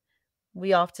it.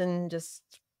 We often just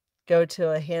go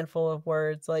to a handful of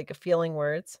words, like feeling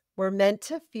words. We're meant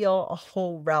to feel a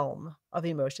whole realm of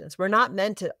emotions. We're not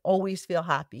meant to always feel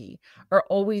happy or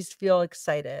always feel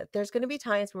excited. There's going to be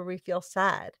times where we feel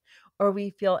sad or we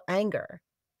feel anger.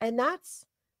 And that's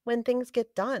when things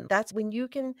get done. That's when you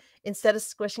can, instead of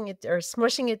squishing it or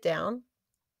smushing it down,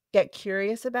 get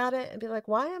curious about it and be like,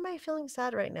 why am I feeling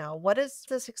sad right now? What is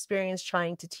this experience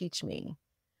trying to teach me?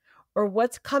 Or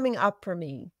what's coming up for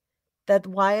me? That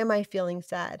why am I feeling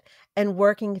sad? And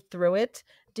working through it.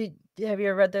 Have you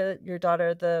ever read your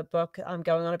daughter the book, Going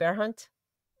on a Bear Hunt?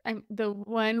 I'm the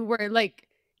one where like,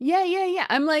 yeah, yeah, yeah.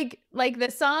 I'm like the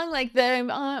song, like the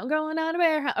going on a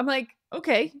bear. I'm like,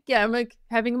 okay, yeah. I'm like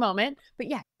having a moment, but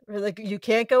yeah, Or like, you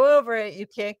can't go over it. You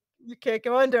can't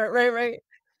go under it. Right, right.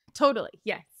 totally.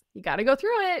 Yes, you got to go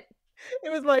through it.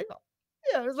 It was my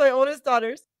Yeah, it was my oldest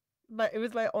daughter's. But it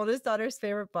was my oldest daughter's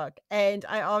favorite book. And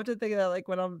I often think that, like,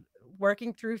 when I'm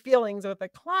working through feelings with a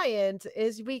client,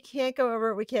 is we can't go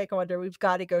over it, we can't go under. We've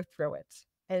got to go through it.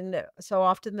 And so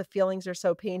often the feelings are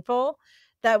so painful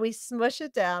that we smush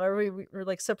it down, or or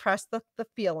like suppress the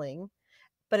feeling,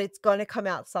 but it's going to come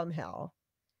out somehow.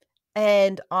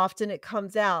 And often it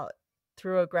comes out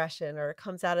through aggression, or it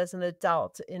comes out as an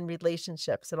adult in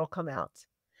relationships. It'll come out.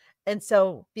 And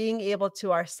so being able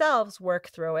to ourselves work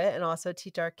through it and also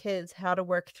teach our kids how to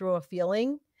work through a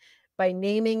feeling by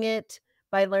naming it,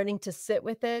 by learning to sit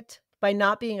with it, by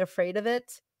not being afraid of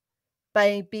it,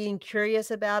 by being curious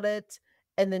about it,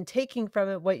 and then taking from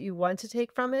it what you want to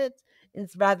take from it,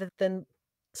 is rather than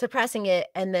suppressing it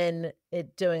and then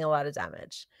it doing a lot of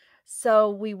damage.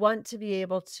 So we want to be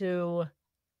able to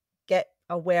get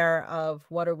aware of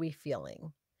what are we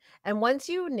feeling. And once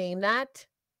you name that,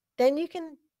 then you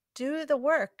can do the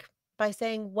work by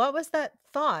saying, what was that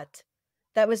thought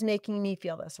that was making me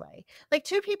feel this way? Like,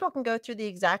 two people can go through the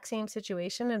exact same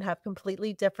situation and have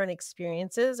completely different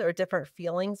experiences or different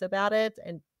feelings about it.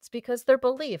 And it's because their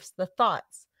beliefs, the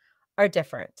thoughts are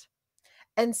different.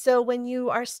 And so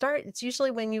it's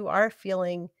usually when you are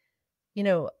feeling,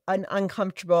 an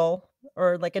uncomfortable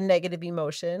or like a negative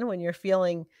emotion, when you're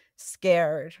feeling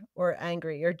scared or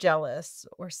angry or jealous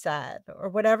or sad or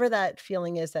whatever that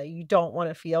feeling is that you don't want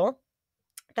to feel,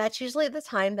 that's usually the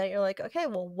time that you're like, okay,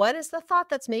 well, what is the thought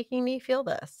that's making me feel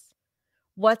this?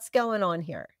 What's going on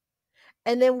here?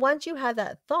 And then once you have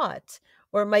that thought,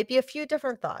 or it might be a few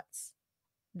different thoughts,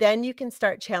 then you can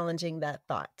start challenging that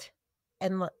thought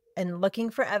and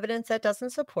looking for evidence that doesn't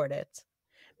support it.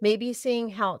 Maybe seeing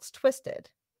how it's twisted.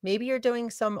 Maybe you're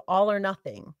doing some all or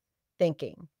nothing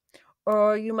thinking,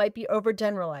 or you might be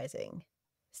overgeneralizing,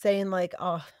 saying like,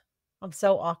 "Oh, I'm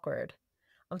so awkward.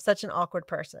 I'm such an awkward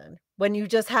person." When you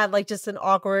just had like just an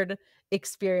awkward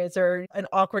experience or an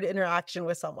awkward interaction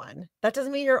with someone. That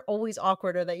doesn't mean you're always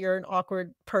awkward or that you're an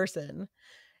awkward person.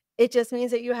 It just means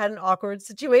that you had an awkward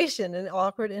situation, an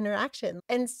awkward interaction.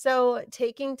 And so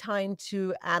taking time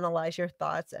to analyze your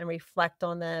thoughts and reflect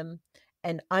on them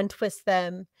and untwist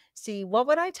them. See, what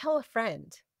would I tell a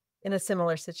friend in a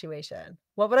similar situation?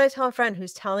 What would I tell a friend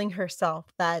who's telling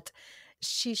herself that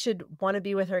she should want to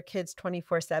be with her kids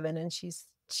 24/7 and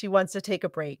she wants to take a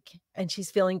break and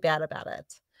she's feeling bad about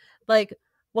it? Like,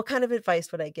 what kind of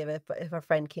advice would I give if a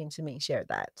friend came to me and shared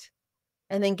that?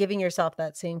 And then giving yourself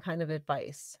that same kind of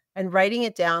advice and writing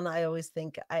it down. I always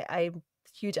think I'm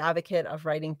a huge advocate of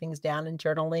writing things down and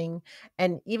journaling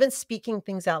and even speaking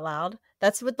things out loud.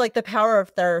 That's what, like, the power of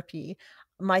therapy.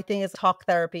 My thing is talk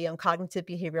therapy. I'm cognitive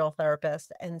behavioral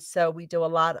therapist. And so we do a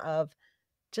lot of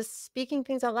just speaking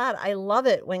things out loud. I love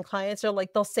it when clients are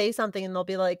like, they'll say something and they'll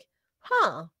be like,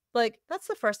 huh, like, that's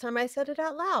the first time I said it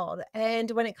out loud. And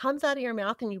when it comes out of your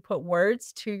mouth and you put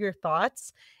words to your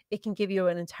thoughts, it can give you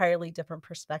an entirely different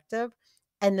perspective.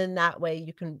 And then that way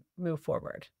you can move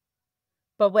forward.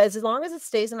 But as long as it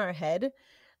stays in our head,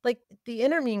 like the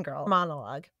inner mean girl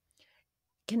monologue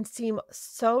can seem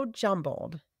so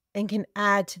jumbled and can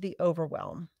add to the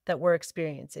overwhelm that we're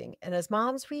experiencing. And as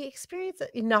moms, we experience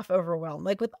enough overwhelm,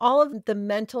 like with all of the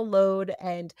mental load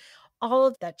and all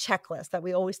of that checklist that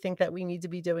we always think that we need to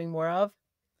be doing more of.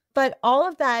 But all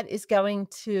of that is going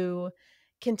to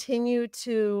continue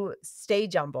to stay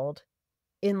jumbled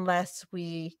unless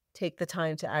we take the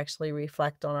time to actually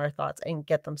reflect on our thoughts and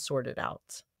get them sorted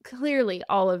out. Clearly,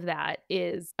 all of that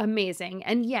is amazing.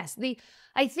 And yes,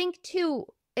 I think too,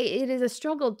 it is a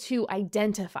struggle to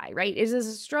identify, right? It is a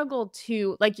struggle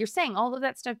to, like you're saying, all of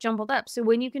that stuff jumbled up. So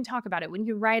when you can talk about it, when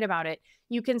you write about it,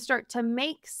 you can start to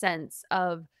make sense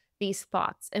of these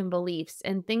thoughts and beliefs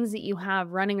and things that you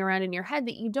have running around in your head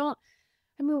that you don't.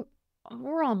 I mean,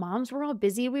 we're all moms, we're all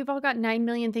busy, we've all got 9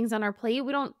 million things on our plate.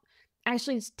 We don't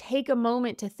actually just take a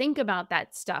moment to think about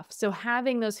that stuff. So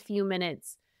having those few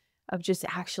minutes of just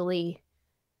actually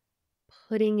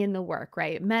putting in the work,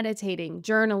 right? Meditating,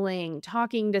 journaling,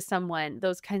 talking to someone,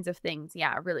 those kinds of things,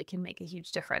 yeah, really can make a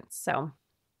huge difference. So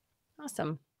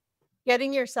awesome.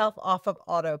 Getting yourself off of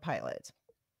autopilot.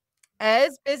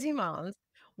 As busy moms,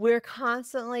 we're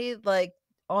constantly like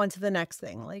on to the next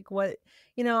thing. Like what,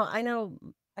 I know,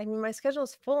 I mean, my schedule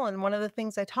is full. And one of the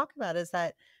things I talk about is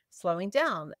that slowing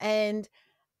down. And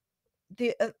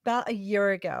about a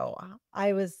year ago,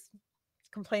 I was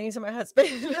complaining to my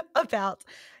husband about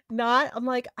not I'm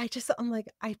like, I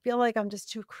feel like I'm just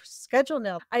too scheduled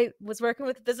now. I was working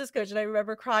with a business coach and I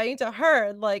remember crying to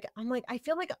her, like, I'm like, I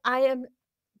feel like I am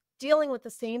dealing with the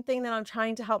same thing that I'm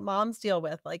trying to help moms deal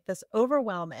with, like this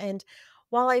overwhelm. And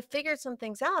while I figured some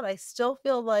things out, I still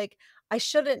feel like I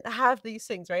shouldn't have these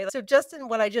things, right? So just in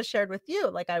what I just shared with you,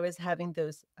 like I was having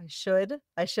those I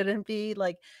shouldn't be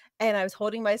like, and I was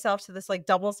holding myself to this like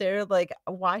double standard, like,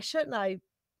 why shouldn't I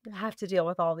have to deal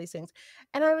with all these things?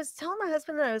 And I was telling my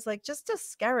husband that I was like just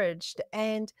discouraged.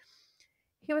 And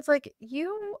he was like,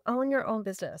 "You own your own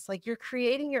business. Like you're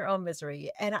creating your own misery."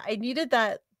 And I needed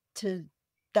to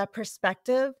that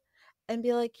perspective and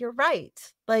be like, "You're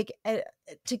right." Like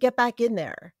to get back in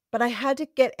there. But I had to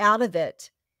get out of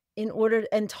it in order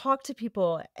and talk to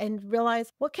people and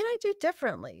realize, what can I do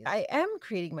differently? I am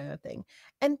creating my own thing.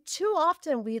 And too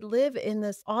often we live in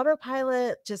this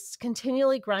autopilot, just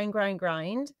continually grind, grind,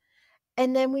 grind.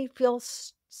 And then we feel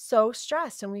so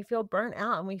stressed and we feel burnt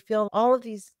out and we feel all of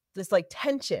this like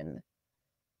tension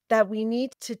that we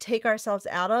need to take ourselves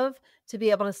out of to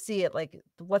be able to see it, like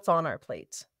what's on our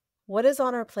plate. What is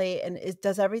on our plate and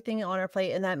does everything on our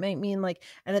plate? And that might mean like,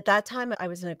 and at that time I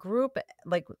was in a group,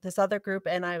 like this other group,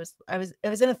 and I was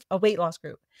in a weight loss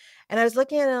group. And I was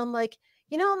looking at it, and I'm like,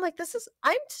 I'm like,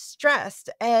 I'm stressed.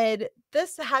 And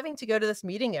this having to go to this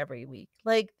meeting every week,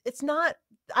 like it's not,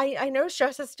 I know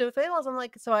stress has to do with weight loss. I'm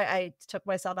like, so I took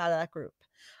myself out of that group.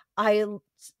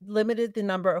 Limited the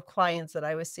number of clients that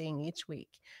I was seeing each week,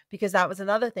 because that was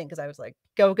another thing, because I was like,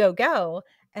 go, go, go.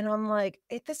 And I'm like,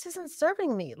 this isn't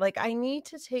serving me. Like, I need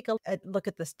to take a look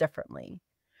at this differently.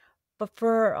 But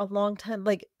for a long time,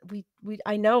 like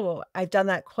I know I've done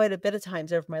that quite a bit of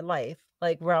times over my life,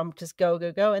 like where I'm just go,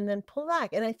 go, go, and then pull back.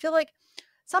 And I feel like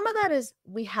some of that is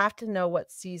we have to know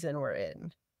what season we're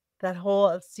in. That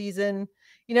whole season,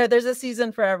 there's a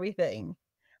season for everything.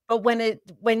 But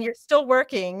when you're still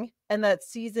working and that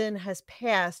season has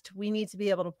passed, we need to be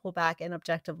able to pull back and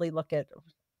objectively look at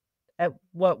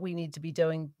what we need to be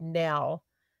doing now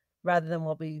rather than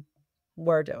what we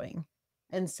were doing.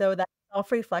 And so that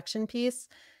self-reflection piece,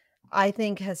 I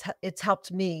think it's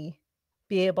helped me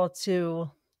be able to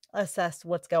assess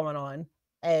what's going on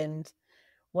and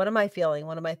what am I feeling?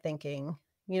 What am I thinking?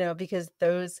 Because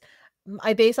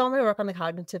I base all my work on the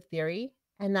cognitive theory,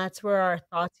 and that's where our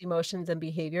thoughts, emotions, and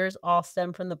behaviors all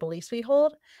stem from the beliefs we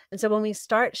hold. And so when we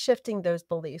start shifting those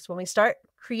beliefs, when we start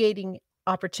creating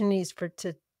opportunities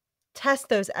to test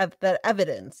that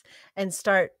evidence and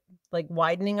start like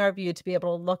widening our view to be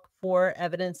able to look for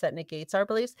evidence that negates our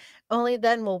beliefs, only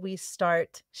then will we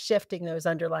start shifting those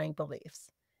underlying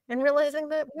beliefs and realizing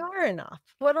that we are enough.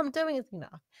 What I'm doing is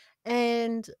enough.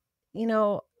 And, you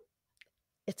know,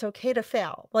 it's okay to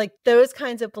fail. Like those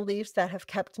kinds of beliefs that have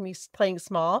kept me playing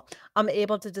small, I'm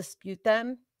able to dispute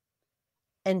them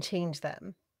and change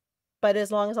them. But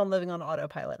as long as I'm living on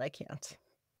autopilot, I can't.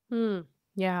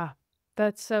 Yeah.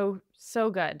 That's so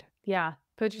good. Yeah.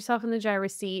 Put yourself in the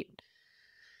driver's seat.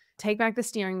 Take back the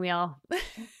steering wheel.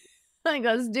 Like,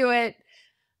 let's do it.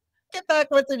 Get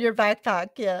back what's in your backpack.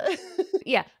 Yeah.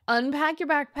 Yeah. Unpack your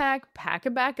backpack, pack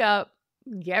it back up,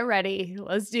 get ready.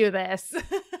 Let's do this.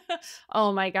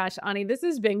 Oh my gosh, Onnie, this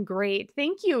has been great.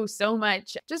 Thank you so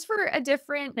much. Just for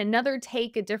another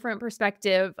take, a different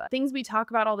perspective, things we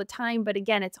talk about all the time. But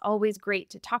again, it's always great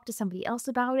to talk to somebody else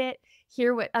about it,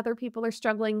 hear what other people are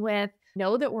struggling with,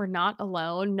 know that we're not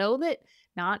alone, know that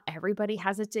not everybody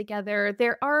has it together.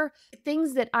 There are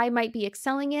things that I might be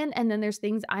excelling in, and then there's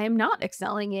things I am not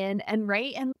excelling in. And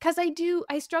right. And because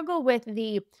I struggle with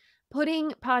the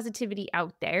putting positivity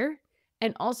out there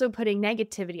and also putting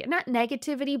negativity, not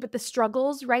negativity, but the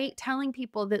struggles, right? Telling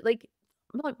people that, like,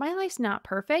 look, my life's not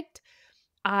perfect.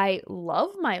 I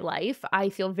love my life. I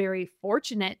feel very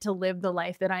fortunate to live the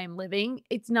life that I am living.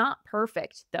 It's not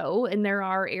perfect though. And there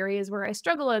are areas where I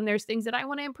struggle and there's things that I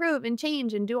want to improve and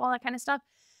change and do all that kind of stuff.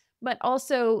 But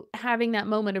also having that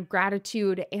moment of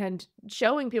gratitude and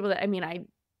showing people that, I mean,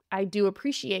 I do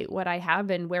appreciate what I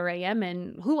have and where I am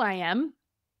and who I am,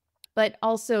 but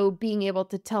also being able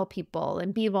to tell people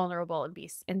and be vulnerable and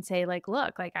and say, like,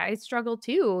 look, like, I struggle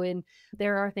too, and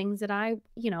there are things that I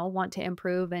want to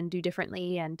improve and do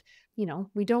differently. And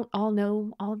we don't all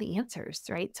know all the answers,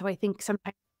 right? So I think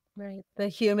sometimes, Right. The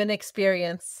human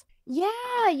experience.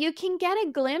 yeah, you can get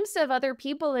a glimpse of other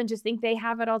people and just think they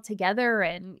have it all together,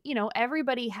 and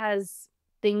everybody has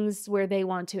things where they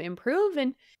want to improve.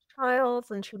 And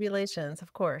Trials and tribulations,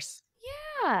 of course.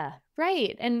 yeah,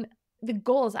 right. And the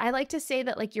goals, I like to say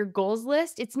that, like, your goals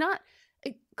list, it's not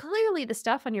clearly the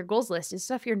stuff on your goals list is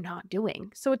stuff you're not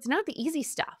doing. So it's not the easy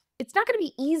stuff. It's not going to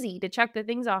be easy to check the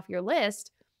things off your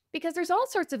list because there's all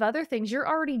sorts of other things you're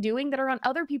already doing that are on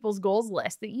other people's goals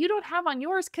list that you don't have on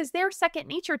yours because they're second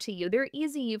nature to you. They're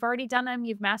easy. You've already done them.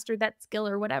 You've mastered that skill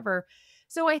or whatever.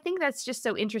 So I think that's just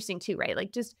so interesting too, right?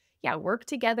 Like, just, yeah, work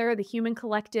together, the human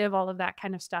collective, all of that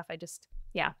kind of stuff.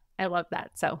 Yeah, I love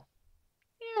that. So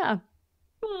yeah.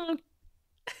 Hmm.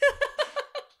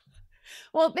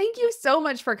 Well, thank you so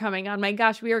much for coming on. My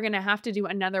gosh, we are going to have to do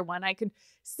another one. I could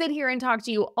sit here and talk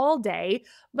to you all day,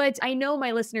 but I know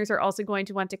my listeners are also going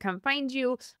to want to come find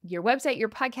you, your website, your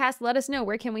podcast. Let us know,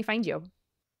 where can we find you?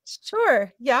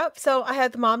 Sure. Yep. So I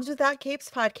have the Moms Without Capes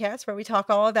podcast where we talk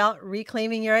all about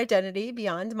reclaiming your identity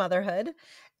beyond motherhood.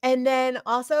 And then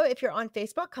also, if you're on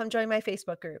Facebook, come join my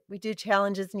Facebook group. We do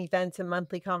challenges and events and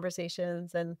monthly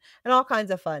conversations and all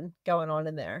kinds of fun going on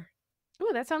in there.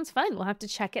 Oh, that sounds fun. We'll have to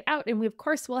check it out. And we, of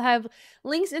course, will have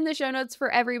links in the show notes for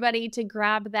everybody to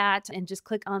grab that and just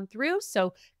click on through.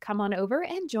 So come on over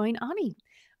and join Onnie.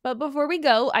 But before we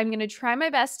go, I'm going to try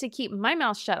my best to keep my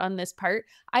mouth shut on this part.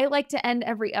 I like to end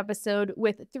every episode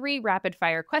with 3 rapid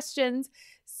fire questions.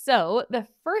 So the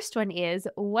first one is,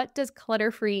 what does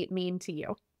clutter-free mean to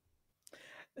you?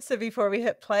 So before we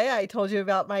hit play, I told you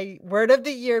about my word of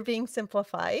the year being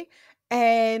simplify.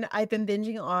 And I've been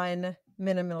binging on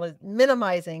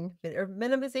minimizing or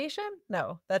minimization.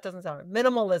 No, that doesn't sound right.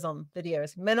 Minimalism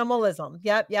videos. Minimalism.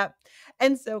 Yep. Yep.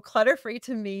 And so clutter free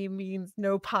to me means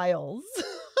no piles.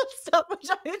 Stuff which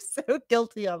I'm so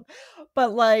guilty of.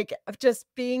 But like of just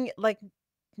being like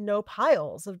no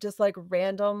piles of just like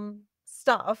random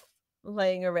stuff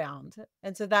laying around.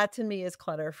 And so that to me is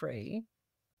clutter free.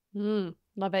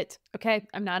 Love it. Okay,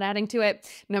 I'm not adding to it.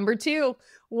 Number 2,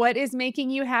 what is making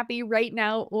you happy right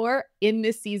now or in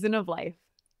this season of life?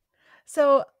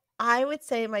 So I would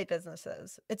say my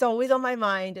businesses. It's always on my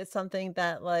mind. It's something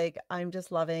that like I'm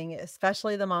just loving,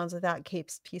 especially the Moms Without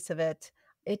Capes piece of it.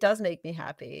 It does make me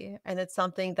happy. And it's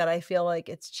something that I feel like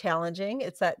it's challenging.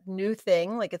 It's that new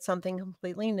thing, like it's something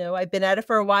completely new. I've been at it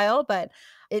for a while, but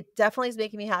it definitely is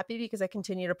making me happy because I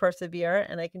continue to persevere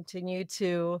and I continue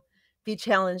to be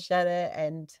challenged at it.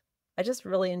 And I just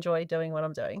really enjoy doing what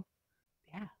I'm doing.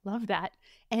 Yeah, love that.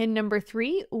 And number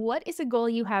 3, what is a goal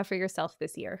you have for yourself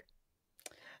this year?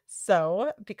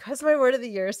 So, because my word of the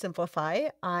year is simplify,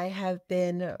 I have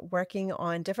been working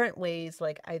on different ways.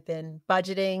 Like, I've been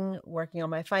budgeting, working on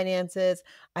my finances.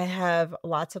 I have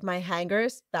lots of my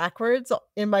hangers backwards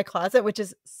in my closet, which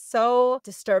is so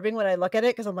disturbing when I look at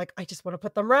it because I'm like, I just want to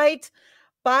put them right.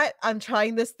 But I'm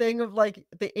trying this thing of like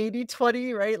the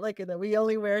 80-20, right? Like, that we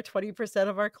only wear 20%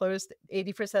 of our clothes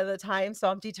 80% of the time. So,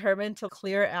 I'm determined to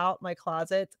clear out my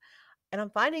closet. And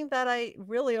I'm finding that I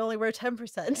really only wear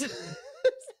 10%.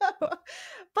 So,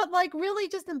 but like really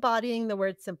just embodying the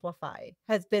word simplify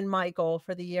has been my goal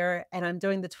for the year. And I'm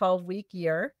doing the 12-week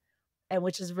year, and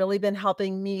which has really been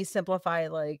helping me simplify,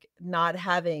 like not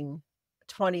having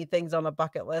 20 things on a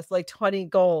bucket list, like 20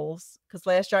 goals. Cause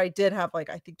last year I did have like,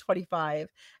 I think 25,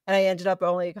 and I ended up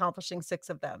only accomplishing 6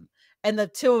 of them. And the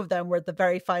 2 of them were the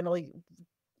very finally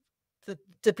the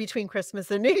between Christmas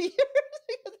and New Year.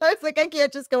 I was like, I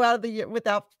can't just go out of the year with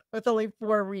only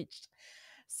 4 reached.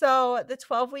 So the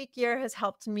 12-week year has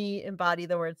helped me embody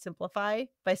the word simplify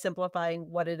by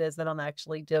simplifying what it is that I'm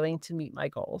actually doing to meet my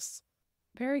goals.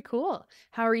 Very cool.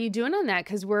 How are you doing on that?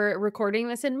 Because we're recording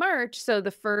this in March, so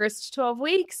the first 12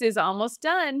 weeks is almost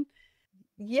done.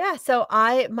 Yeah, so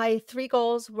my 3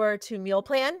 goals were to meal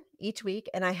plan each week,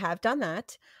 and I have done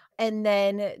that, and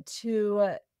then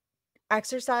to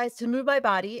exercise, to move my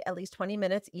body at least 20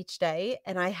 minutes each day,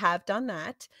 and I have done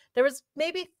that. There was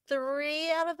maybe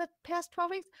 3 out of the past 12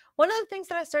 weeks. One of the things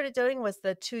that I started doing was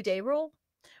the 2-day rule,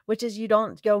 which is you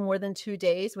don't go more than 2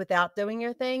 days without doing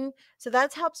your thing. So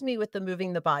that helps me with the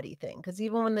moving the body thing. Because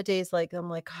even when the days like I'm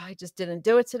like, "Oh, I just didn't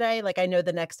do it today," like, I know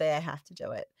the next day I have to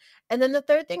do it. And then the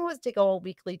third thing was to go on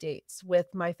weekly dates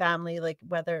with my family, like,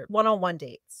 whether one-on-one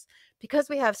dates. Because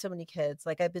we have so many kids,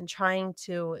 like, I've been trying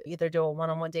to either do a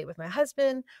one-on-one date with my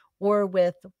husband or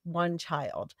with one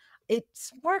child.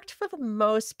 It's worked for the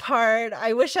most part.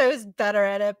 I wish I was better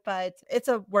at it, but it's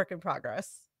a work in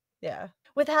progress. Yeah.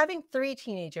 With having 3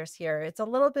 teenagers here, it's a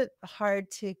little bit hard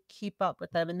to keep up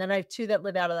with them, and then I have 2 that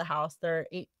live out of the house. They're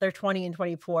 20 and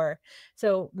 24,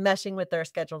 so meshing with their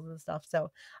schedules and stuff,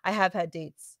 so I have had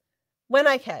dates when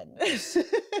I can.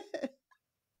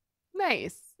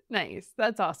 Nice. Nice.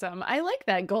 That's awesome. I like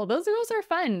that goal. Those goals are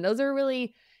fun. Those are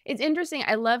really it's interesting.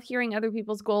 I love hearing other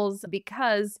people's goals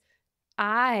because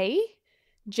I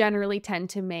generally tend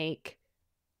to make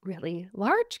really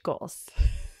large goals.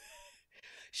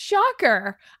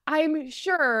 Shocker. I'm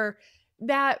sure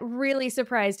that really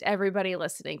surprised everybody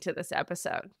listening to this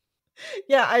episode.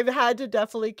 Yeah, I've had to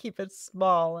definitely keep it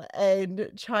small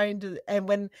and trying to and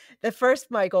when the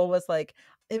first my goal was like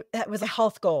it was a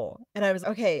health goal, and I was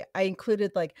okay, I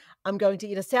included, like, I'm going to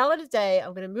eat a salad a day,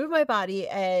 I'm gonna move my body,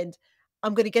 and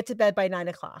I'm gonna get to bed by 9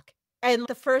 o'clock. And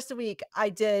the first week, I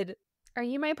did Are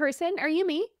you my person? Are you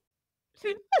me?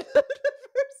 the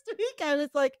first week, I was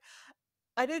like,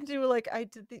 I didn't do, like I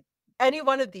did any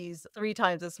one of these 3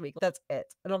 times this week, that's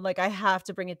it, and I'm like, I have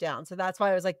to bring it down, so that's why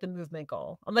I was like the movement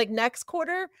goal. I'm like, next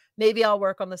quarter, maybe I'll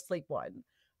work on the sleep one,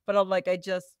 but I'm like,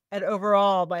 and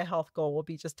overall, my health goal will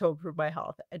be just to improve my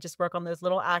health and just work on those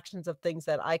little actions of things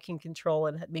that I can control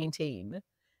and maintain.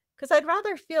 Because 'Cause I'd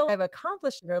rather feel I've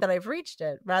accomplished it or that I've reached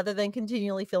it rather than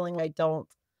continually feeling I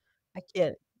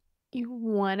can't. You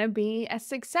want to be a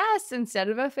success instead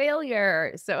of a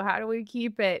failure. So, how do we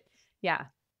keep it? Yeah.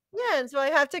 Yeah, and so I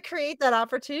have to create that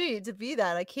opportunity to be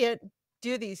that. I can't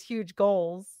do these huge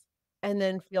goals and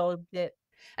then feel a bit.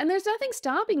 And there's nothing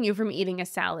stopping you from eating a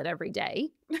salad every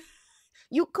day.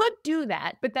 You could do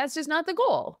that, but that's just not the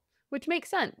goal, which makes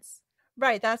sense.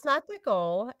 Right, that's not the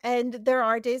goal, and there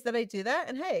are days that I do that,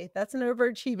 and hey, that's an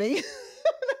overachieving.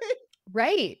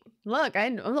 Right. Look, a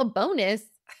little bonus.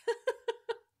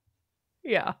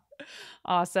 Yeah.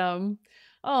 Awesome.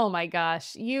 Oh my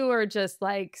gosh. You are just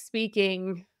like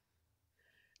speaking.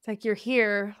 It's like you're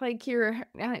here, like you're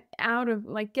out of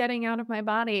like getting out of my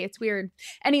body. It's weird.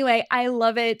 Anyway, I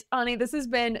love it. Ani, this has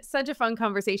been such a fun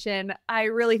conversation. I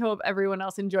really hope everyone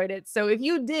else enjoyed it. So if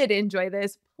you did enjoy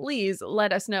this, please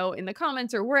let us know in the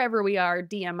comments or wherever we are.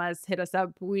 DM us, hit us up.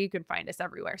 We can find us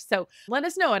everywhere. So let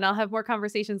us know and I'll have more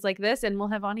conversations like this and we'll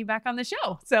have Ani back on the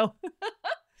show. So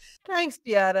Thanks,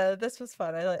 Deanna. This was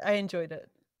fun. I enjoyed it.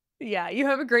 yeah, you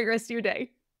have a great rest of your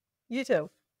day. You too.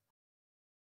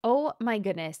 Oh my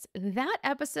goodness. That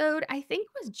episode, I think,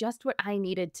 was just what I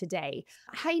needed today.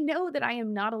 I know that I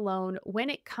am not alone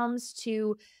when it comes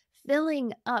to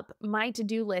filling up my to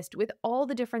do list with all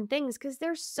the different things because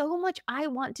there's so much I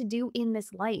want to do in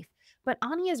this life. But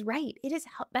Ani is right. It is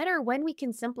better when we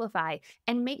can simplify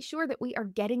and make sure that we are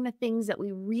getting the things that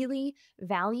we really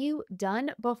value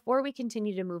done before we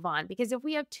continue to move on. Because if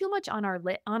we have too much on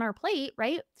our plate,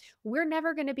 right, we're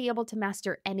never going to be able to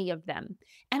master any of them.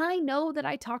 And I know that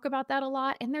I talk about that a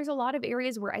lot, and there's a lot of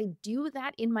areas where I do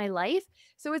that in my life.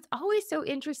 So it's always so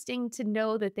interesting to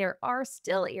know that there are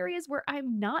still areas where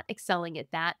I'm not excelling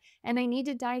at that, and I need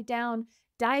to dive down,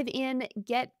 dive in,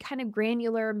 get kind of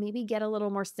granular, maybe get a little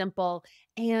more simple,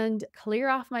 and clear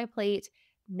off my plate.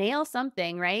 Nail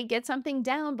something, right? Get something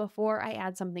down before I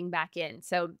add something back in.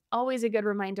 So, always a good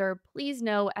reminder. Please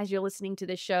know as you're listening to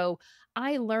the show,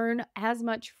 I learn as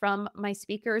much from my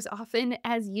speakers often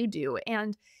as you do.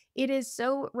 And it is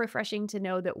so refreshing to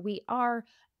know that we are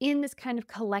in this kind of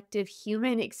collective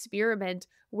human experiment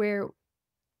where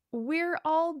we're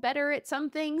all better at some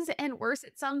things and worse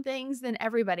at some things than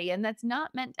everybody. And that's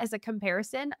not meant as a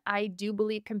comparison. I do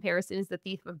believe comparison is the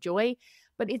thief of joy,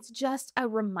 but it's just a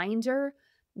reminder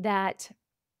that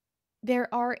there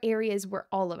are areas where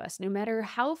all of us, no matter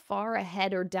how far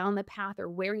ahead or down the path or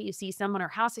where you see someone or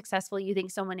how successful you think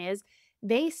someone is,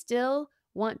 they still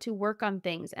want to work on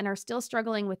things and are still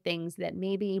struggling with things that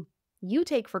maybe you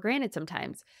take for granted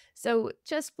sometimes. So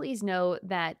just please know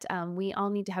that we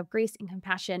all need to have grace and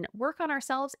compassion, work on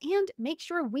ourselves, and make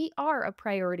sure we are a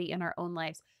priority in our own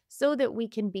lives so that we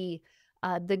can be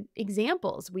the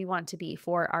examples we want to be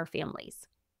for our families.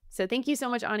 So thank you so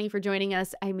much, Onnie, for joining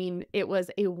us. I mean, it was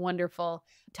a wonderful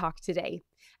talk today.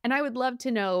 And I would love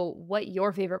to know what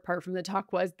your favorite part from the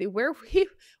talk was, where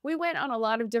we went on a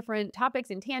lot of different topics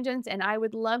and tangents. And I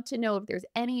would love to know if there's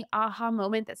any aha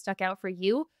moment that stuck out for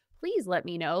you. Please let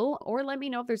me know, or let me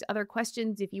know if there's other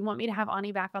questions. If you want me to have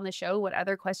Onnie back on the show, what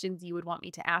other questions you would want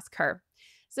me to ask her.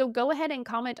 So go ahead and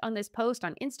comment on this post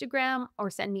on Instagram or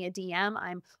send me a DM.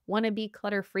 I'm Wannabe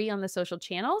Clutter Free on the social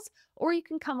channels, or you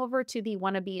can come over to the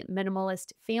Wannabe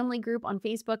Minimalist family group on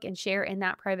Facebook and share in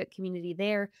that private community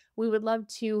there. We would love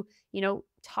to,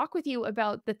 talk with you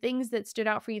about the things that stood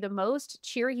out for you the most,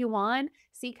 cheer you on,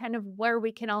 see kind of where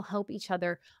we can all help each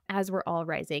other as we're all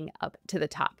rising up to the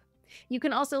top. You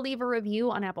can also leave a review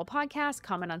on Apple Podcasts,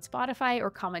 comment on Spotify, or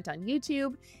comment on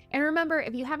YouTube. And remember,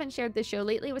 if you haven't shared this show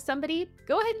lately with somebody,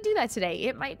 go ahead and do that today.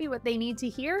 It might be what they need to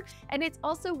hear. And it's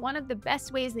also one of the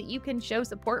best ways that you can show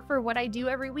support for what I do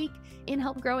every week in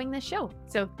help growing this show.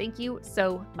 So thank you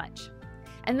so much.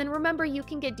 And then remember, you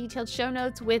can get detailed show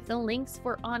notes with the links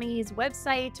for Onnie's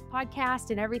website, podcast,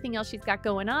 and everything else she's got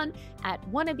going on at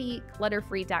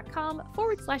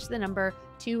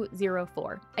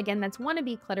wannabeclutterfree.com/204. Again, that's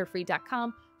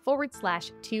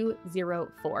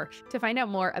wannabeclutterfree.com/204 to find out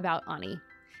more about Onnie.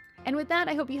 And with that,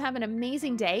 I hope you have an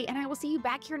amazing day, and I will see you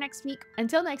back here next week.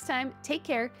 Until next time, take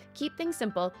care, keep things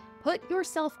simple, put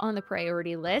yourself on the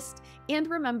priority list, and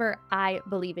remember, I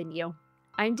believe in you.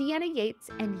 I'm Deanna Yates,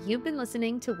 and you've been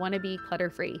listening to Wannabe Clutter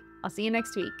Free. I'll see you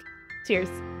next week. Cheers.